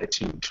that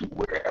attitude to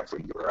wherever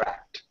you're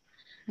at.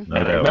 Mm-hmm.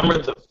 And I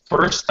remember the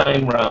first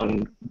time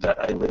around that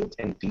I lived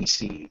in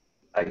D.C.,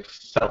 I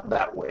felt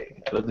that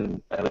way. I lived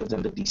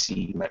in the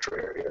D.C. metro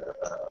area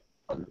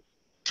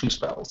two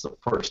spells. The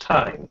first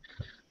time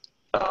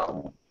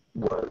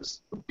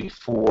was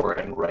before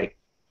and right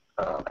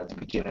at the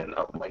beginning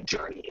of my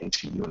journey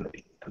into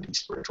unity and these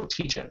spiritual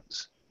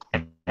teachings.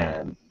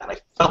 And I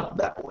felt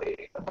that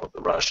way about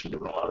the rush and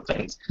doing a lot of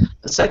things.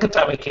 The second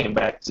time I came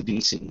back to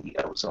DC,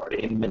 I was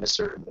already a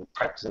minister and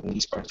practicing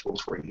these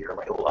principles for a year.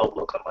 My whole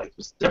outlook on life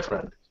was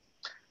different.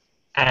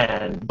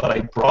 But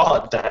I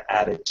brought that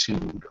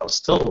attitude of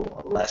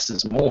still less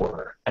is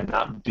more and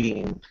not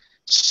being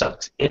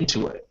sucked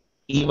into it.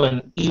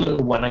 Even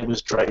when I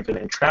was driving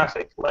in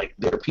traffic, like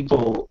there are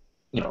people,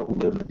 who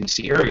live in the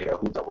DC area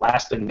who the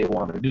last thing they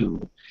want to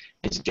do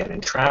is get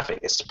in traffic,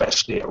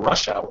 especially at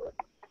rush hour.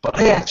 But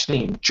I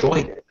actually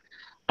enjoyed it.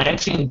 I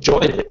actually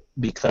enjoyed it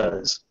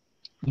because,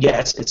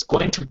 yes, it's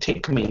going to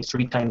take me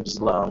 3 times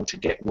as long to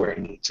get where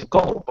I need to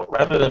go. But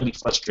rather than be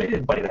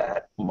frustrated by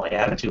that, my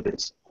attitude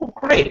is, oh,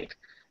 great.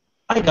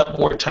 I got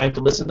more time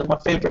to listen to my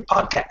favorite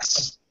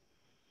podcasts,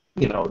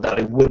 that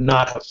I would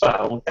not have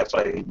found if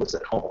I was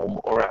at home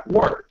or at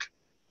work.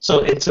 So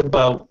it's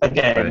about,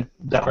 again,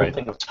 that whole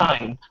thing of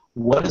time.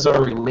 What is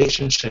our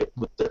relationship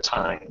with the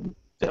time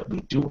that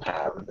we do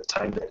have and the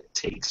time that it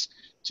takes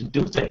to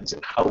do things,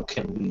 and how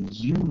can we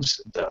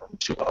use them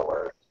to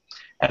our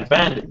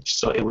advantage?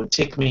 So it would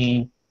take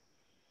me,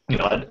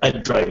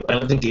 I'd drive. I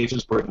live in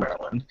Gaithersburg,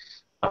 Maryland,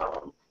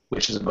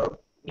 which is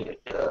about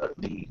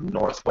the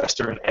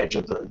northwestern edge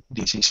of the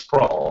DC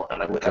sprawl,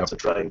 and I would have to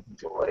drive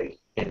Joy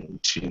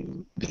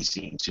into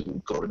DC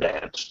to go to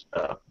dance,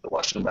 the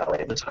Washington Ballet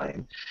at the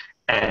time,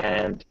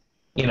 and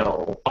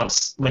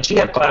when she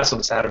had class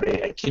on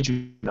Saturday, I kid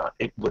you not,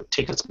 it would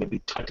take us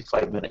maybe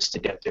 25 minutes to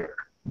get there.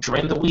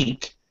 During the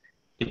week,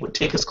 it would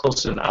take us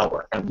close to an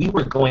hour, and we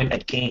were going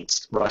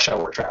against rush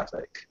hour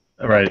traffic.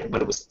 Right.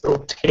 But it would still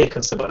take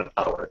us about an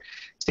hour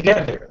to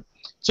get there.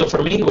 So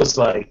for me, it was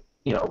like,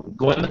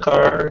 go in the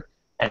car,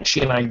 and she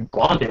and I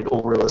bonded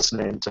over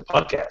listening to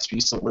podcasts. We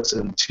used to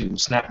listen to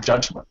Snap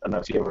Judgment. I don't know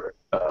if you ever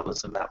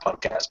listened to that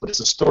podcast, but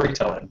it's a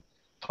storytelling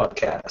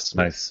podcast.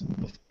 Nice.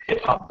 With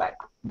hip-hop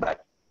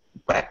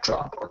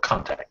backdrop or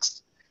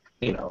context.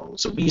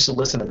 So we used to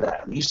listen to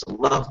that. We used to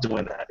love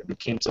doing that. It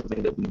became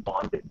something that we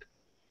bonded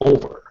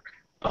over.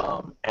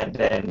 And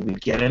then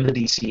we'd get into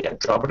DC, I'd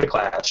drop her to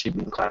class, she'd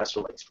be in class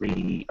for like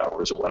 3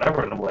 hours or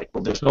whatever, and I'm like,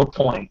 well, there's no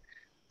point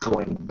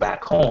going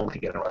back home to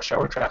get in rush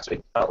hour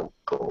traffic. I'll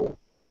go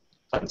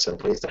find some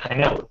place to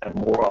hang out, and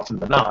more often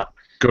than not,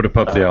 go to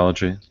Pub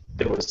Theology.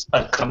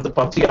 I'd come to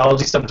Pub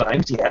Theology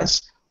sometimes,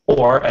 yes,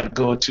 or I'd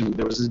go to,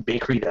 there was this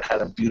bakery that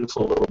had a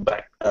beautiful little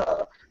back,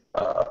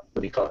 what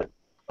do you call it,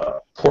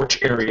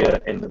 porch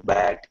area in the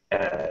back,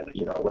 and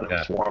when it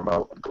was warm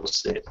out, I'd go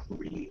sit,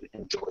 read,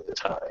 enjoy the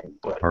time.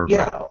 But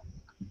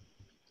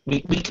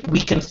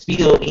we can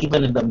feel,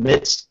 even in the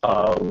midst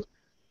of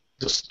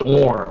the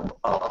storm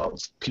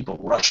of people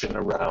rushing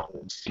around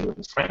and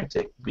feeling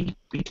frantic, we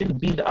can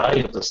be the eye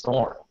of the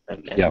storm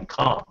and be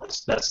calm.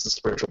 That's the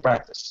spiritual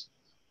practice.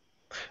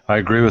 I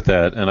agree with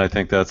that, and I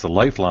think that's a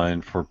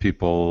lifeline for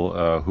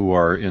people who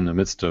are in the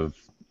midst of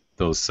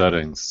those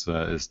settings,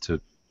 is to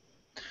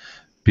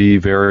be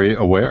very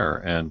aware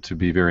and to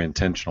be very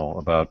intentional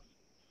about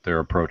their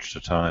approach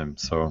to time.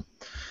 So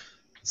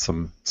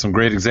some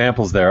great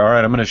examples there. All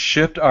right, I'm going to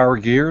shift our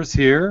gears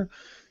here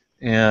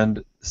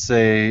and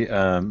say...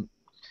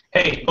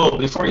 hey,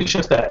 before you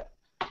shift that,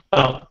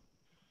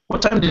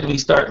 what time did we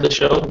start the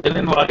show? Didn't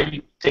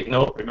anybody take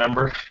note,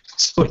 remember?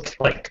 So we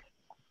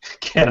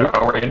get an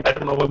hour in. I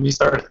don't know when we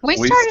started. We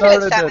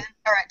started at 7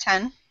 or at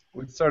 10.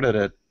 We started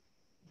at,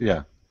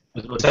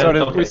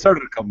 We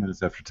started a couple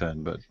minutes after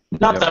 10, but...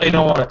 Not that I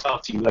don't want to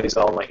talk to you guys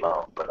all night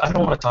long, but I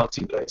don't want to talk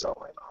to you guys all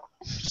night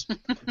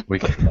long. We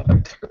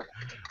can...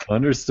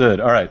 Understood.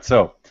 All right,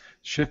 so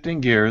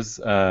shifting gears,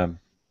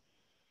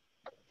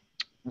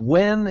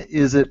 when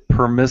is it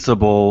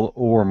permissible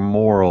or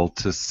moral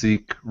to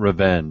seek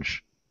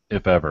revenge,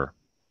 if ever?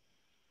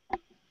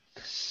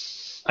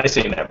 I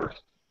say never.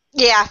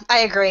 Yeah, I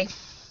agree.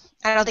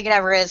 I don't think it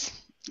ever is.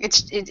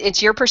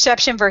 It's your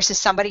perception versus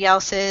somebody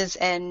else's,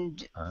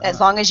 and as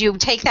long as you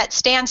take that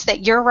stance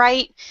that you're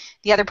right,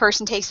 the other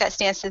person takes that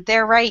stance that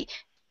they're right,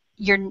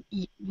 you're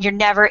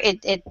never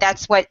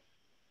that's what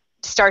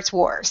starts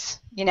wars.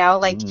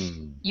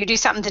 You do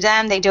something to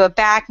them, they do it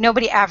back.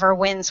 Nobody ever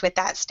wins with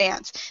that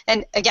stance.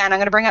 And again, I'm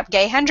going to bring up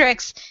Gay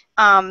Hendricks.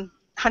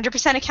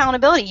 100%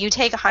 accountability. You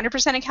take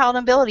 100%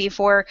 accountability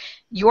for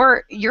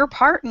your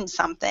part in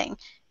something,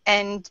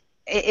 and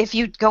if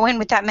you go in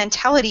with that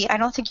mentality, I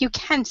don't think you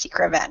can seek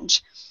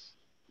revenge,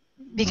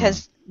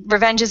 because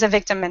revenge is a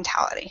victim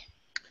mentality.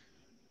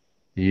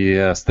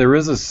 Yes, there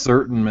is a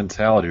certain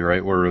mentality,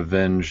 right, where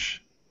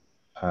revenge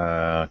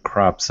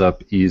crops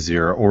up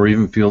easier, or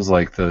even feels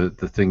like the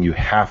thing you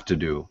have to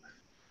do,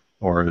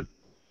 or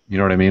you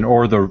know what I mean,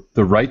 or the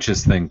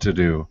righteous thing to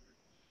do.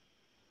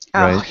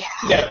 Right?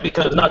 Oh, yeah,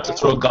 because not to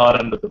throw God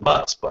under the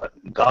bus, but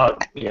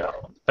God,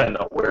 depending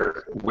on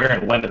where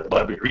and when in the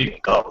Bible you're reading,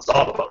 God was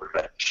all about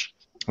revenge.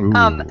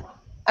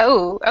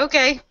 Ooh.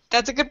 Okay,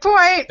 that's a good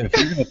point. If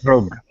you're going to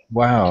throw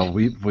Wow,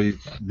 we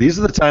these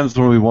are the times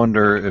when we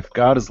wonder if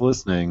God is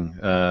listening.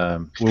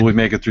 Will we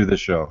make it through this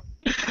show?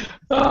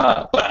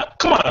 But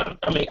come on.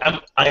 I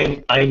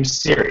mean, I'm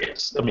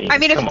serious. I mean,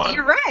 If come on.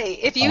 you're right,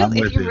 if I'm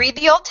with you you. read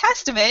the Old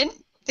Testament,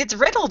 it's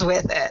riddled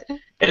with it.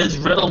 It is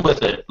riddled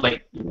with it.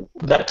 Like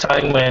that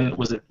time when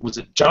was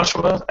it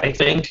Joshua? I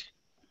think.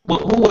 Well,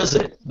 who was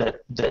it that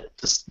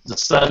the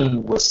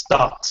sun was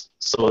stopped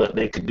so that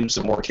they could do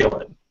some more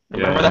killing?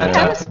 Remember that That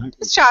time? was, it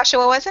was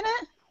Joshua, wasn't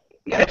it?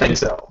 Yeah, I think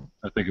so.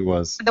 I think it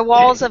was. The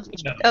walls of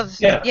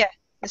Yeah.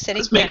 the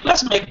city.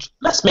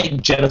 Let's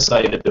make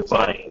genocide a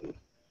defined,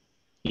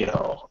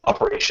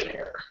 operation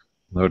here.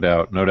 No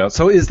doubt, no doubt.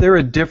 So, is there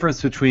a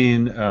difference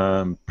between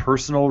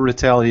personal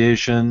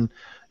retaliation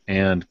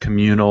and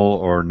communal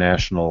or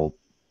national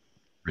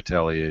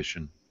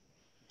retaliation?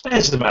 It's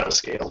just a matter of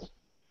scale.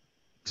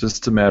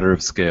 Just a matter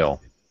of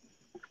scale.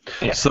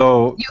 Yeah.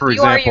 So, for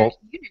you are example,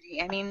 your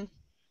community.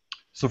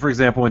 So, for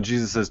example, when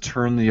Jesus says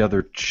 "turn the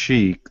other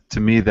cheek,"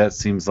 to me that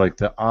seems like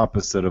the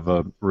opposite of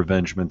a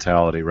revenge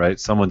mentality, right?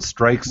 Someone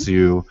strikes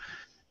you,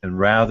 and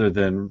rather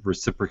than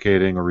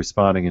reciprocating or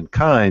responding in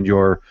kind,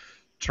 you're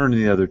turning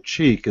the other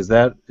cheek.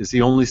 Is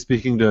he only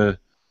speaking to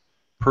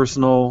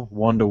personal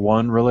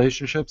one-to-one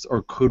relationships,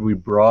 or could we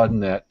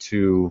broaden that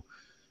to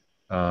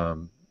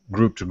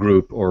group to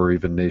group or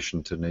even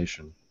nation to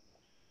nation?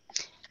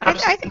 I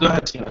think. Go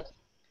ahead, Tina.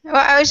 Well,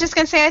 I was just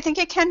going to say, I think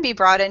it can be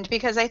broadened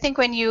because I think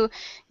when you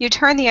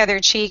turn the other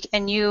cheek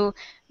and you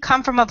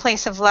come from a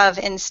place of love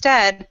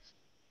instead,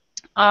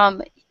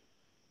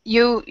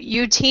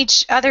 you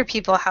teach other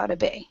people how to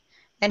be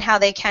and how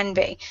they can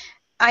be.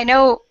 I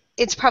know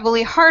it's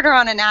probably harder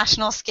on a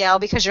national scale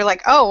because you're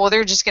like, oh, well,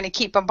 they're just going to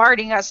keep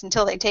bombarding us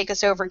until they take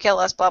us over, kill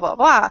us, blah, blah,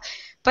 blah.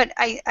 But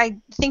I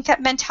think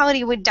that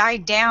mentality would die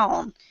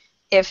down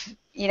if,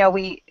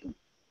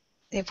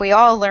 if we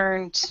all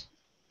learned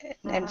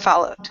and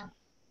followed.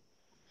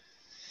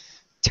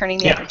 Turning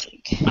the other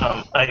cheek.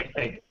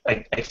 I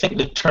think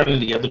that turning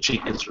the other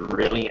cheek is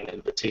really an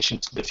invitation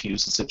to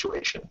diffuse the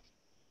situation.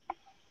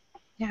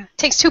 Yeah, it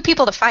takes two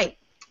people to fight.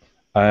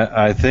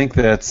 I think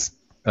that's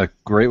a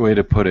great way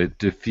to put it.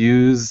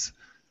 Diffuse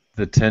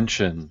the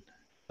tension.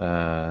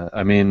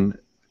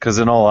 Because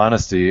in all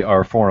honesty,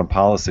 our foreign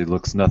policy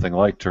looks nothing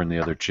like turn the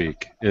other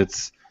cheek.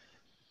 It's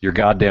you're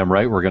goddamn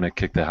right we're going to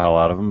kick the hell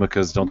out of them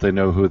because don't they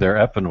know who they're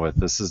effing with?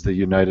 This is the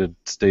United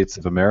States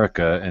of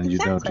America, and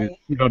Exactly.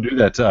 you don't do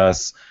that to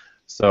us.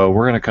 So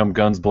we're going to come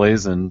guns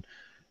blazing,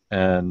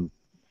 and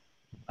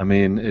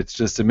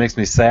it makes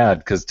me sad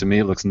because to me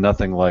it looks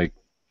nothing like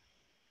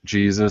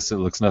Jesus. It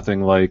looks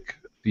nothing like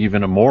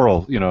even a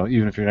moral.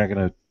 Even if you're not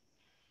going to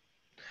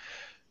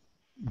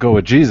go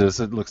with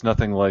Jesus, it looks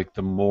nothing like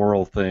the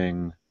moral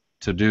thing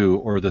to do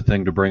or the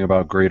thing to bring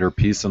about greater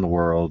peace in the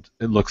world.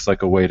 It looks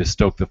like a way to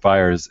stoke the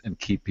fires and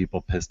keep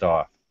people pissed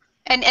off.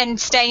 And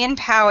stay in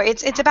power.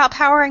 It's about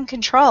power and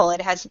control.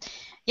 It has,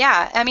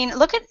 yeah.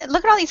 Look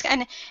at all these,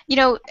 and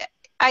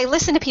I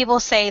listen to people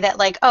say that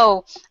like,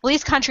 oh, well,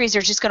 these countries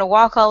are just going to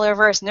walk all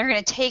over us and they're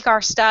going to take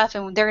our stuff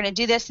and they're going to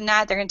do this and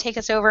that. They're going to take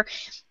us over.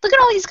 Look at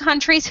all these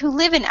countries who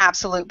live in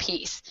absolute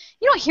peace.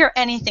 You don't hear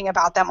anything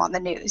about them on the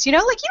news. You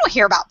don't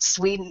hear about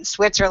Sweden,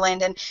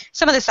 Switzerland, and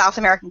some of the South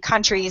American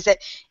countries that,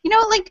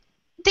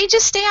 they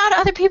just stay out of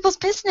other people's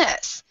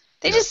business.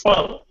 They just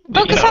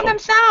focus on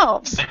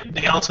themselves.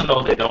 They also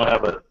know they don't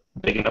have a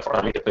big enough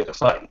army to pick a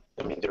fight.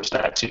 There's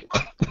that too.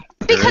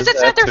 Because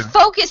it's not their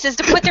focus is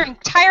to put their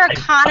entire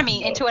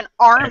economy into an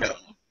army.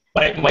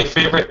 My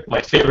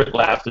favorite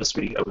laugh this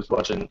week. I was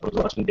watching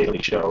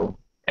Daily Show,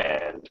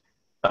 and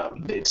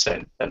they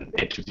sent an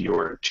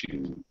interviewer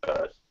to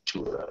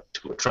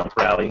a Trump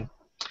rally,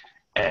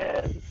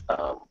 and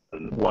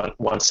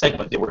one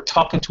segment they were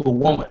talking to a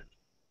woman,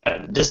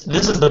 and this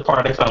is the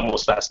part I found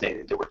most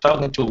fascinating. They were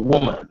talking to a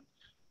woman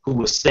who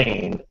was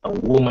saying a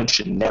woman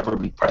should never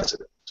be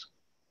president.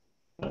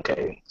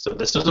 Okay, so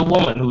this is a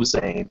woman who was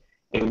saying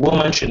a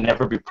woman should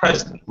never be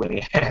president. When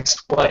he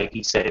asked why,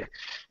 he said,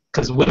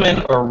 because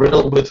women are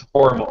riddled with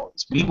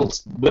hormones.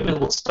 Women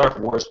will start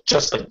wars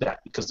just like that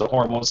because the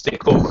hormones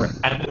take over.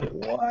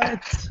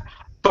 What?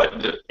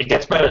 But it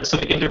gets better. So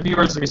the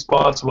interviewer's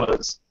response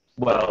was,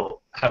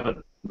 well,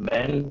 haven't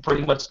men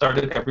pretty much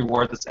started every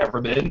war that's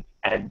ever been?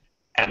 And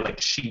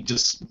like she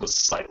just was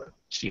silent.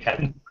 She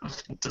had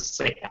nothing to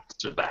say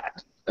after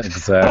that.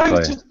 Exactly.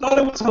 I just thought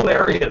it was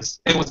hilarious.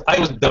 I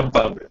was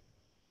dumbfounded.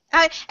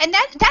 And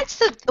that's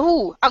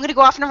the I'm gonna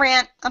go off on a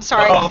rant. I'm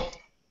sorry. Uh-oh.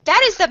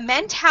 That is the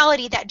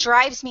mentality that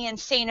drives me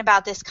insane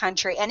about this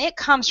country, and it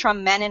comes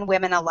from men and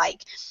women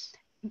alike.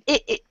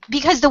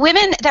 Because the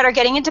women that are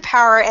getting into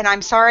power, and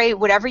I'm sorry,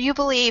 whatever you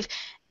believe,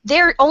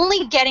 they're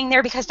only getting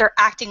there because they're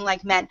acting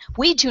like men.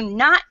 We do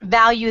not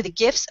value the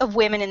gifts of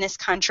women in this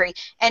country,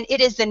 and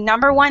it is the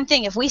number one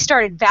thing. If we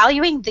started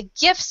valuing the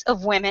gifts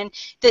of women,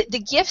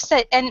 the gifts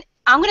that, and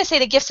I'm going to say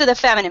the gifts of the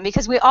feminine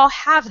because we all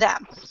have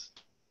them.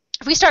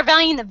 if we start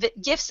valuing the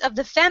gifts of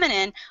the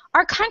feminine,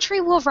 our country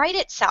will right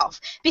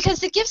itself, because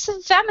the gifts of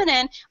the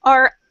feminine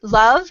are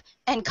love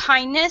and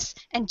kindness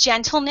and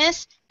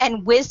gentleness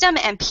and wisdom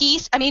and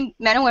peace. I mean,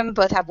 men and women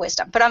both have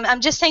wisdom, but I'm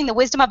just saying the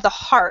wisdom of the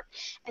heart.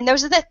 And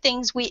those are the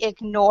things we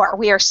ignore.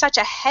 We are such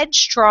a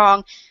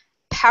headstrong,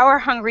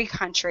 power-hungry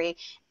country,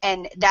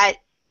 and that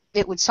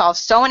it would solve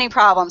so many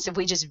problems if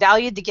we just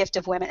valued the gift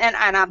of women. And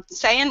I'm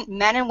saying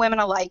men and women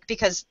alike,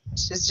 because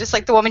it's just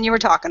like the woman you were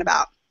talking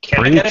about.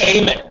 Can I get an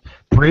amen?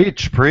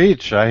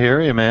 Preach. I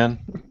hear you, man.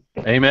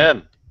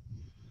 Amen.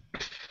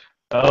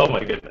 Oh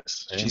my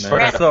goodness. Amen. She's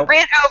Rant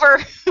over.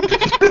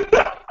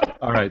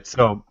 All right,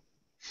 so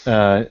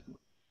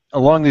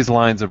along these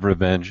lines of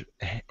revenge,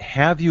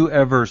 have you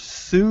ever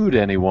sued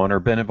anyone or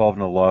been involved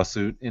in a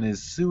lawsuit, and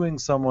is suing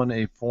someone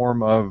a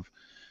form of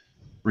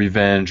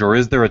revenge, or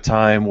is there a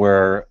time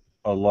where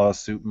a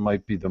lawsuit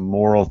might be the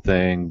moral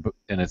thing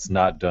and it's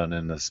not done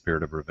in the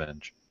spirit of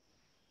revenge?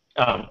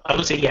 I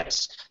would say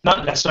yes.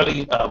 Not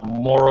necessarily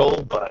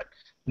moral, but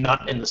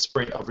not in the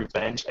spirit of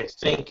revenge. I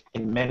think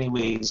in many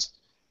ways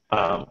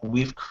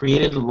we've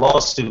created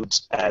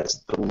lawsuits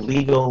as the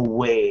legal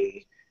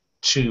way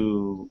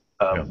to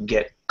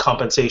get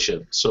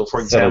compensation. So,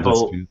 for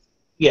example,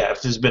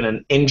 if there's been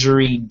an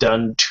injury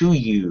done to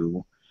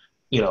you,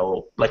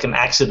 like an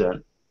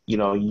accident,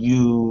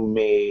 you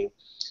may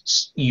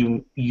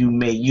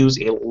use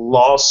a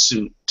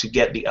lawsuit to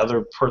get the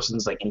other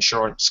person's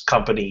insurance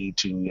company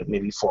to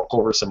maybe fork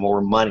over some more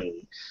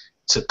money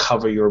to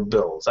cover your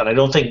bills. And I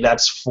don't think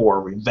that's for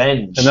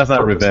revenge. And that's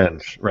not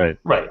revenge, right?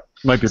 Right.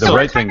 Might be the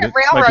right thing.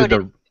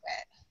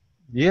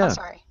 Yeah. I'm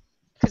sorry,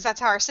 because that's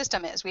how our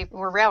system is.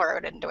 We're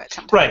railroaded into it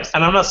sometimes. Right.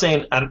 And I'm not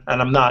saying, and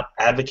I'm not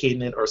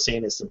advocating it or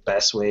saying it's the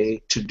best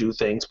way to do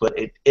things, but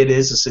it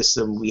is a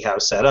system we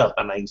have set up,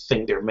 and I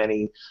think there are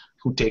many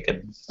who take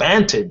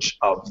advantage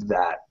of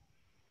that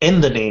in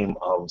the name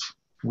of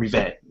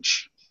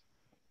revenge,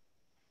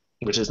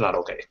 which is not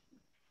okay.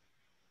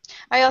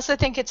 I also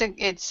think it's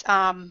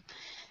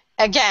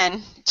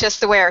again,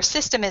 just the way our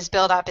system is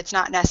built up, it's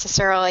not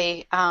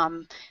necessarily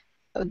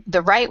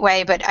the right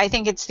way, but I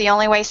think it's the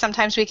only way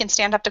sometimes we can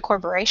stand up to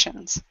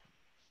corporations.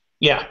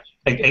 Yeah,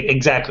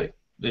 exactly.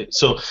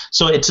 So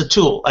it's a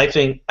tool. I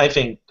think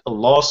a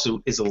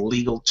lawsuit is a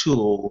legal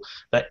tool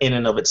that in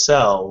and of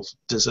itself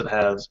doesn't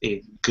have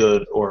a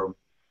good or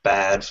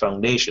bad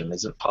foundation.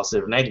 Isn't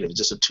positive or negative. It's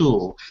just a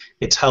tool.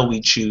 It's how we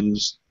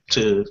choose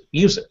to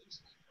use it.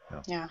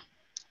 Yeah.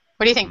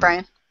 What do you think,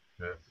 Brian?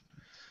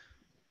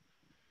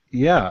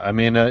 Yeah, I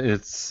mean,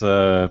 it's.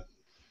 I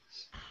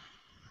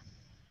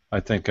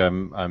think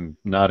I'm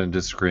not in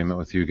disagreement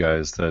with you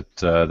guys that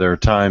there are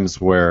times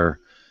where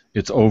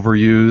it's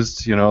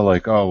overused.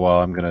 Like, oh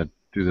well, I'm gonna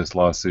do this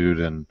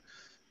lawsuit, and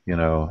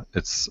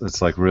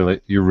it's like,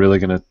 really, you're really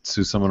gonna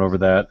sue someone over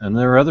that? And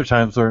there are other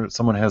times where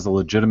someone has a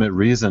legitimate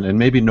reason and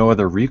maybe no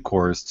other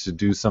recourse to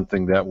do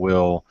something that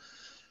will,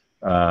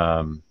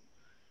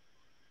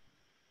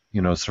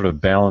 sort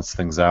of balance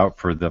things out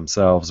for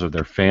themselves or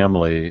their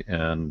family,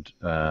 and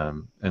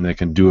they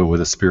can do it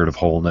with a spirit of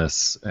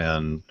wholeness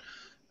and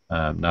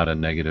not a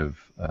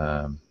negative,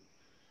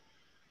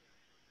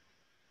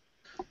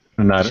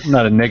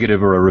 not a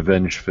negative or a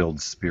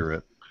revenge-filled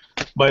spirit.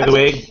 By the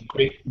way,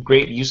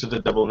 great use of the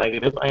double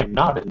negative. I am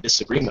not in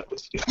disagreement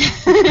with you.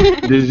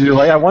 Did you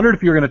I wondered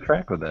if you were going to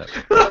track with that.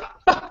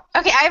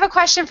 Okay, I have a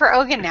question for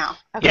Ogun now.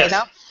 Okay, yes.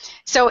 though.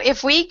 So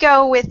if we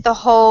go with the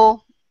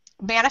whole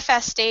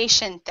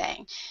manifestation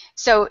thing,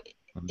 so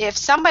if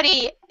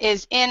somebody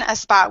is in a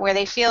spot where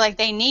they feel like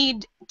they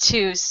need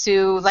to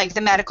sue, like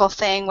the medical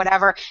thing,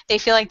 whatever, they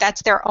feel like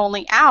that's their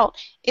only out,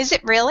 is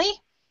it really?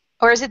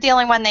 Or is it the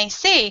only one they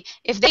see?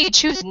 If they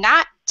choose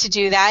not to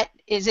do that,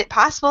 is it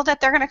possible that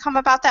they're going to come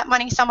about that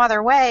money some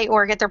other way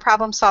or get their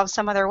problem solved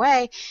some other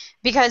way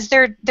because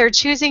they're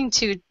choosing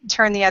to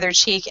turn the other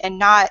cheek and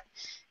not,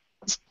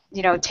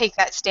 take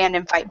that stand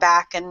and fight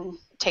back and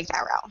take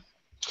that route?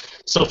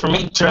 So for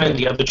me, turning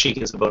the other cheek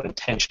is about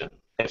intention.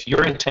 If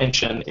your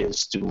intention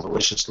is to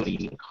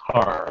maliciously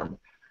harm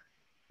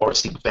or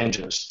seek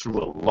vengeance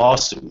through a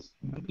lawsuit,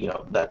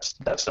 that's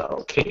not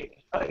okay.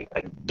 I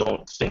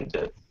don't think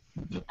that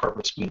the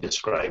purpose we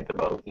described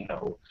about,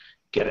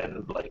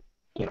 getting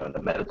in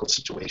a medical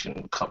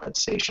situation,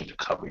 compensation to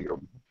cover your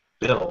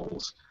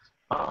bills,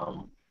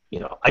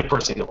 I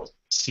personally don't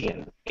see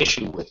an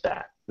issue with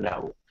that.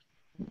 Now,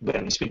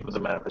 when you speak with the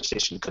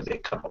manifestation, could they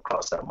come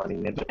across that money?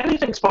 Maybe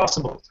anything's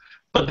possible,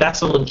 but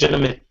that's a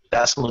legitimate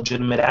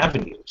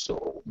avenue.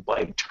 So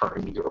why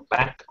turn your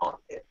back on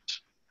it?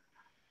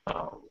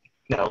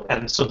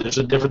 And so there's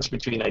a difference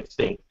between, I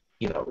think,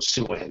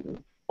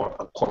 suing or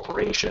a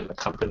corporation, a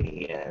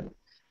company, and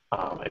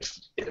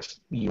if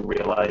you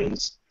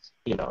realize,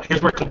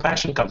 here's where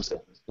compassion comes in.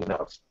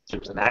 If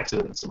there's an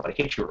accident, somebody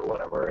hit you or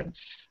whatever, and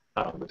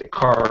with a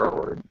car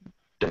or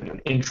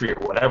an injury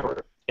or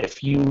whatever,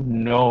 if you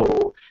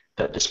know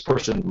that this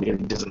person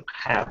really doesn't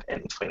have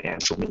any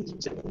financial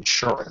means and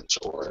insurance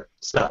or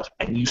stuff,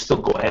 and you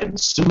still go ahead and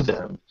sue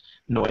them,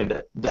 knowing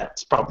that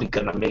that's probably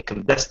gonna make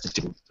them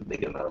destitute. They're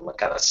gonna like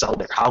gotta sell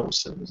their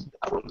house and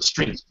out on the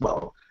streets.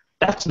 Well,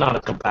 that's not a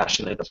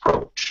compassionate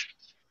approach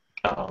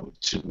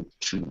to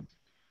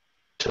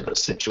the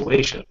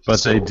situation. But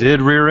so, they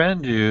did rear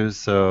end you,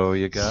 so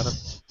you gotta,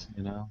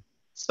 you know.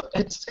 So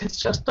it's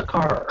just a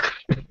car.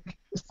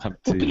 Up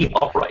It'll to be you.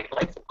 all right.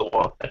 Life will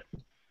go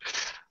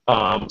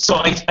on. So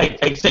I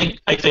think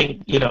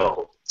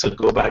to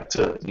go back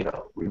to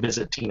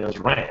revisit Tina's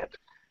rant.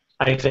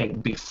 I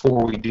think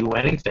before we do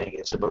anything,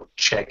 it's about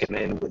checking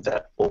in with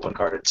that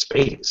open-hearted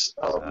space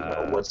of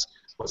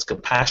what's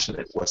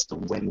compassionate, what's the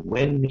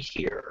win-win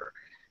here.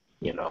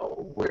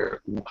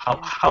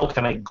 How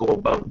can I go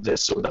about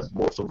this so that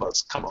both of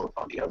us come out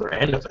on the other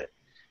end of it?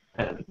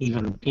 And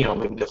even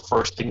maybe the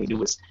first thing we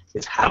do is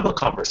have a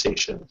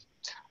conversation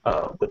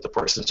with the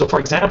person. So for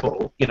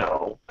example,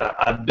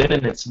 I've been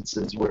in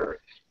instances where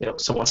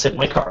someone hit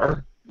my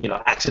car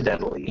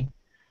accidentally,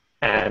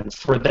 and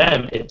for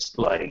them it's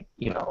like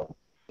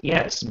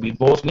yes, we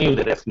both knew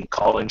that if we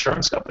call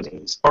insurance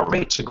companies, our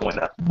rates are going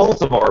up.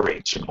 Both of our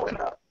rates are going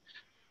up.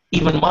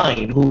 Even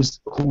mine, who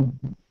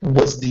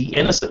was the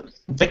innocent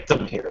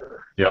victim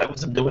here. Yep. I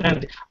wasn't doing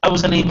anything. I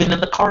wasn't even in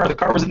the car. The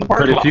car was in the But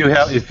parking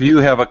lot. if you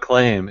have a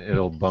claim,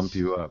 it'll bump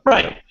you up.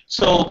 Right.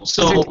 So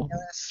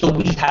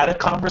we had a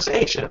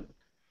conversation,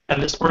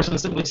 and this person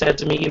simply said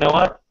to me, "You know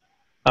what?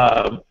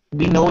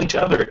 We know each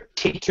other.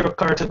 Take your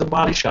car to the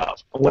body shop.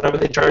 Whatever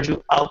they charge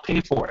you, I'll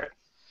pay for it."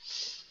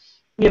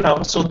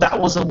 So that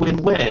was a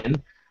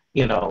win-win,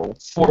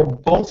 for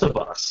both of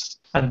us,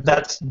 and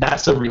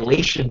that's a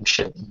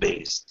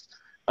relationship-based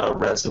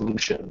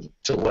resolution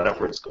to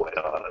whatever is going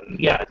on. And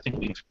yeah, I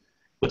think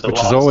with the Which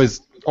is always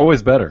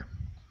better.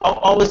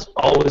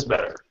 always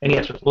better. And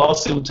yes, with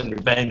lawsuits and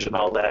revenge and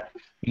all that,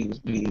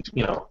 we've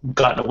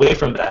gotten away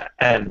from that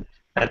and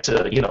had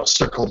to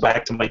circle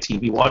back to my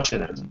TV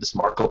watching and this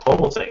Marco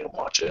Polo thing I'm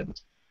watching.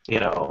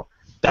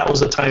 That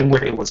was a time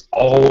where it was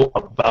all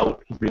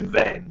about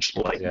revenge.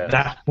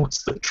 That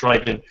was the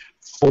driving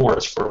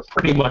force for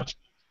pretty much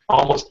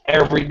almost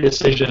every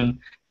decision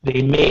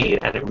they made,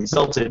 and it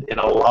resulted in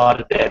a lot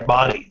of dead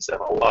bodies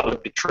and a lot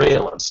of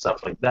betrayal and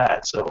stuff like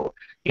that. So,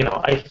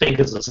 I think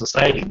as a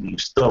society we've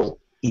still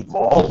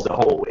evolved the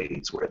whole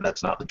ways where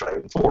that's not the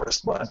driving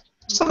force, but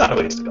still got a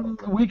ways to go.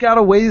 We got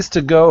a ways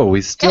to go.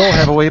 We still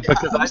have a way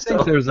because I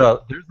think there's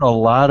a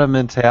lot of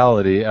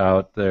mentality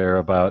out there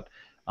about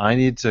I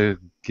need to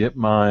get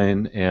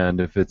mine, and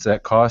if it's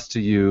at cost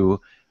to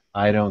you,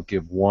 I don't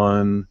give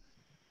one.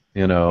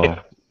 I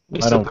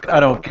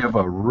don't give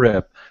a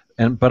rip.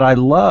 But I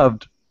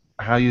loved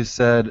how you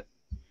said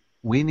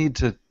we need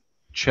to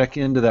check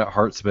into that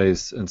heart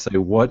space and say,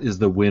 what is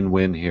the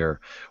win-win here?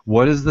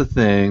 What is the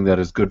thing that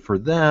is good for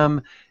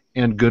them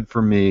and good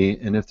for me?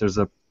 And if there's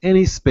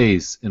any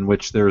space in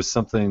which there is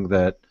something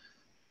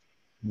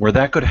where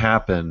that could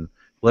happen,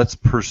 let's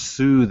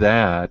pursue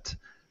that.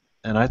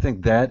 And I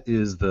think that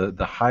is the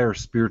higher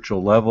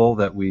spiritual level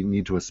that we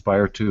need to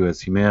aspire to as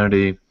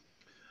humanity,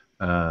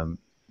 the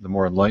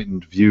more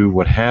enlightened view,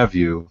 what have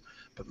you.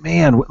 But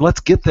man, let's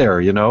get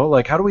there,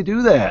 how do we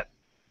do that?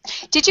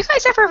 Did you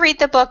guys ever read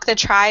the book The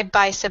Tribe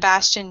by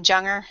Sebastian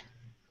Junger?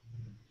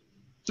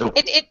 Nope.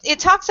 It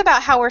talks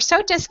about how we're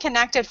so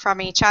disconnected from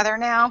each other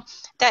now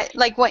that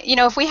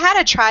if we had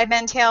a tribe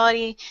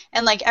mentality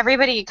and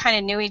everybody kind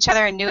of knew each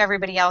other and knew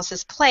everybody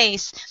else's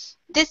place,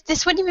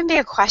 this wouldn't even be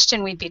a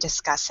question we'd be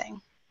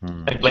discussing.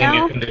 I blame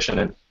air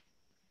conditioning.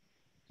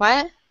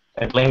 What?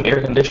 I blame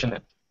air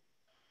conditioning.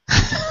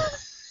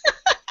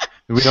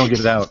 We don't get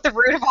it out. The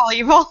root of all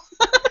evil.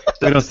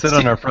 We don't sit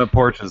on our front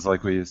porches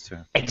like we used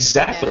to.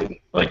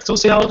 Exactly.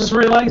 Sociologists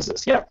realize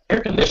this. Yeah, air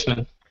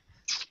conditioning.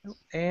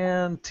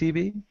 And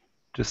TV.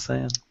 Just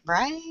saying.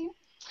 Right.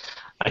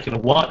 I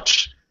can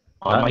watch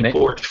on Not my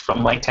porch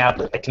from my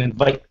tablet. I can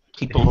invite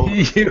people over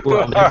who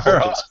are on their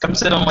porches. Come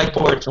sit on my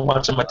porch and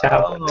watch on my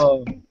tablet.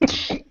 Oh.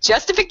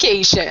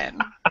 Justification.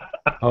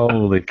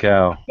 Holy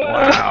cow.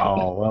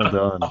 Wow. Well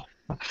done.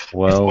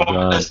 Well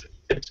done.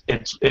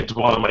 It's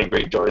one of my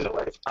great joys in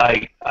life.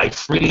 I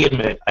freely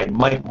admit I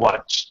might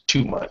watch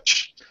too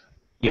much.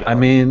 I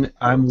mean,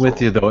 I'm with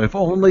you, though. If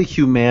only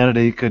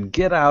humanity could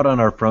get out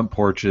on our front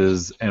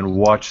porches and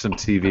watch some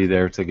TV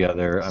there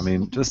together. I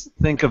mean, just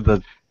think of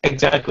the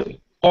exactly.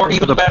 Or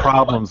even the better,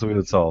 problems we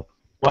would solve.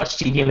 Watch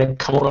TV and then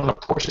come out on the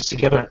porches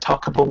together and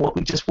talk about what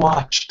we just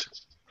watched.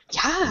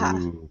 Yeah.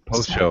 Ooh,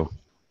 post-show.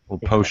 Well,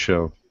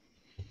 post-show.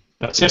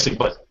 No, seriously,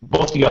 but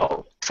both of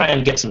y'all try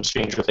and get some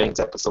Stranger Things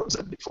episodes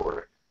in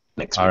before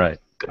next week. All right.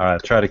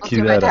 Try to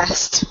cue that up.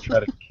 Try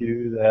to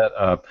cue that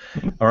up.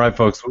 All right,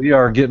 folks. We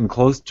are getting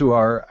close to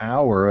our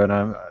hour, and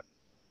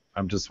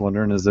I'm just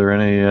wondering, is there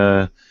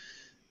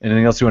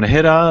anything else you want to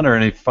hit on, or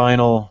any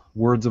final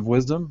words of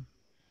wisdom?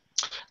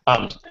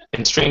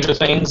 In Stranger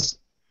Things,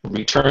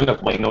 Return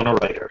of Winona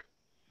Ryder.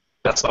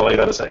 That's all I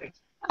gotta say.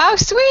 Oh,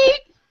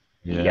 sweet.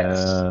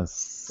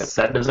 Yes. If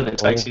that doesn't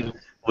entice you.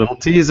 Little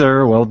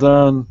teaser. Well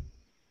done.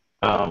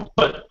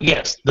 But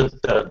yes,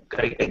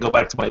 I go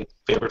back to my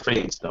favorite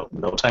phrase,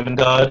 no time in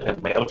God,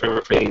 and my other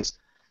favorite phrase,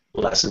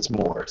 less is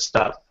more.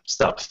 Stop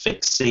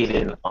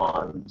fixating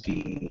on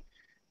the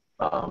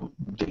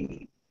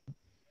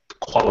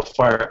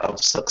qualifier of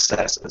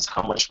success is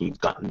how much we've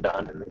gotten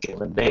done in a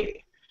given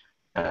day,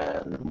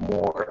 and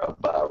more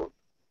about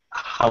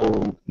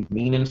how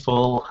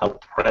meaningful, how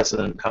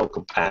present, how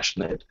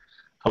compassionate,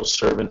 how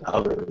serving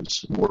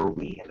others were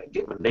we in a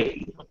given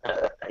day.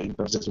 Even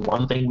if there's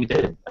one thing we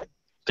did, I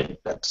think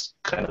that's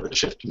kind of the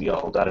shift we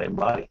all got to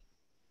embody.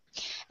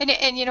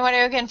 And you know what,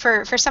 again,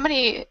 for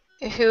somebody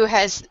who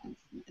has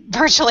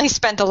virtually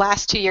spent the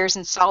last 2 years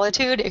in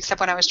solitude, except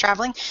when I was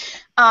traveling,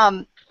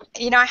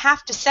 you know, I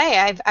have to say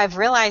I've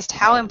realized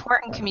how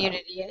important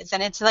community is,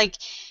 and it's like,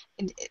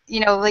 you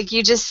know, like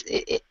you just,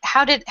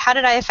 how did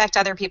I affect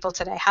other people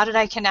today? How did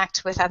I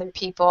connect with other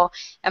people?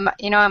 Am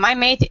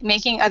I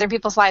making other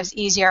people's lives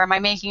easier? Am I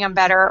making them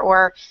better?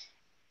 Or,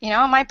 you know,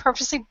 am I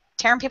purposely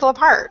tearing people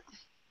apart?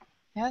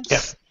 Yeah.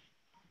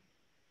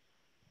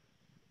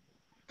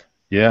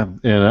 Yeah,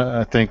 and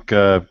I think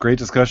great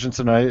discussion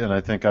tonight, and I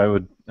think I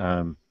would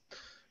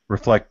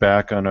reflect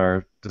back on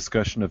our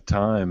discussion of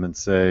time and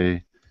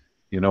say,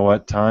 you know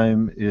what,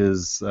 time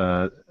is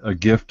a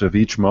gift of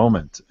each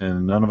moment,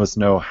 and none of us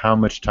know how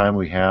much time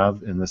we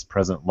have in this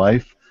present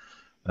life,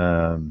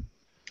 but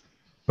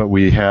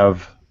we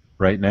have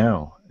right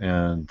now,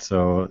 and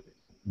so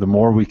the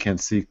more we can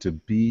seek to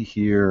be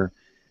here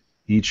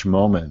each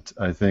moment,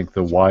 I think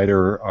the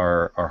wider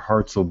our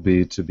hearts will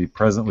be to be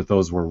present with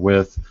those we're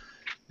with,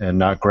 and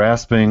not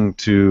grasping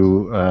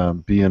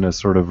to be in a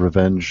sort of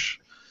revenge,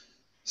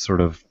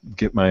 sort of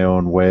get my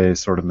own way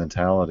sort of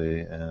mentality.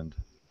 And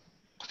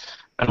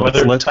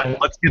whether let's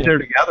get there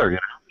together. You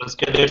know? Let's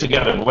get there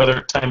together. And whether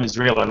time is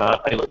real or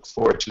not, I look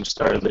forward to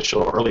starting the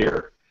show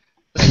earlier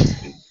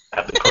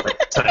at the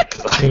correct time,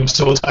 because I am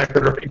so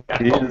tired right now.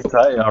 He is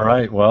tired. All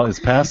right. Well,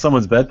 it's past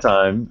someone's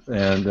bedtime,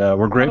 and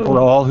we're grateful to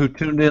all who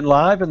tuned in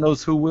live and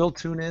those who will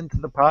tune in to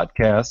the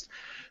podcast.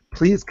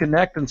 Please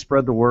connect and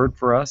spread the word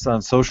for us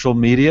on social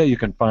media. You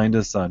can find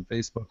us on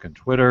Facebook and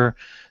Twitter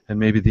and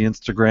maybe the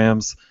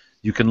Instagrams.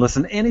 You can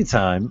listen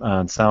anytime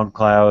on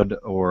SoundCloud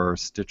or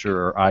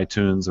Stitcher or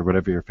iTunes or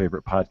whatever your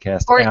favorite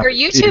podcast app. Or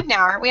YouTube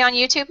now. Aren't we on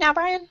YouTube now,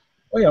 Brian?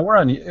 Oh yeah,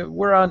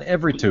 we're on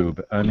every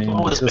tube. I mean, We've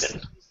always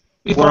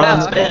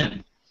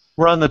been.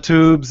 We're on the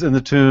tubes and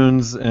the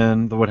tunes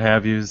and the what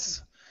have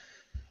yous.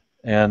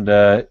 And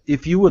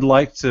if you would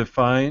like to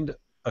find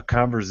a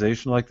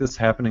conversation like this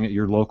happening at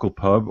your local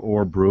pub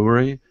or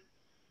brewery,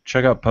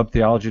 check out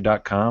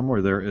pubtheology.com,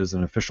 where there is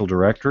an official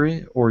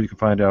directory, or you can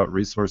find out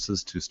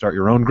resources to start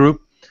your own group.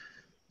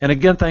 And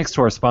again, thanks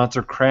to our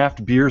sponsor,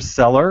 Craft Beer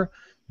Cellar.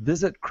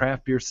 Visit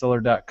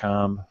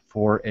craftbeercellar.com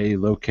for a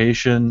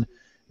location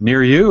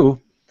near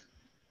you.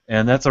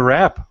 And that's a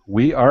wrap.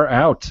 We are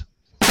out.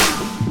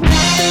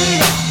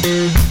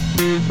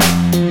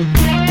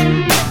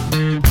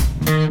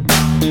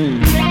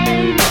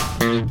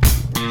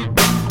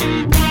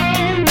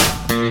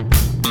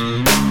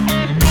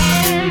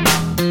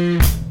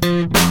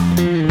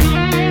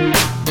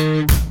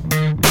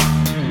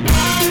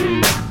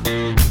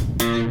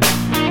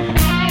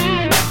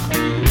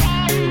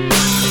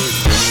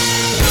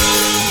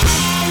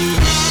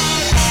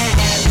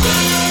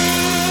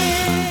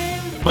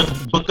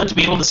 But good to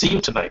be able to see you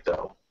tonight,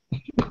 though.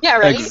 Yeah,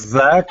 right.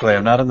 Exactly.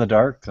 I'm not in the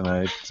dark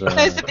tonight.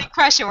 That's the big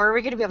question. Where are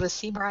we going to be able to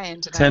see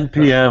Brian tonight? 10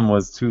 p.m.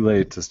 was too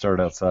late to start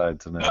outside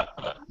tonight.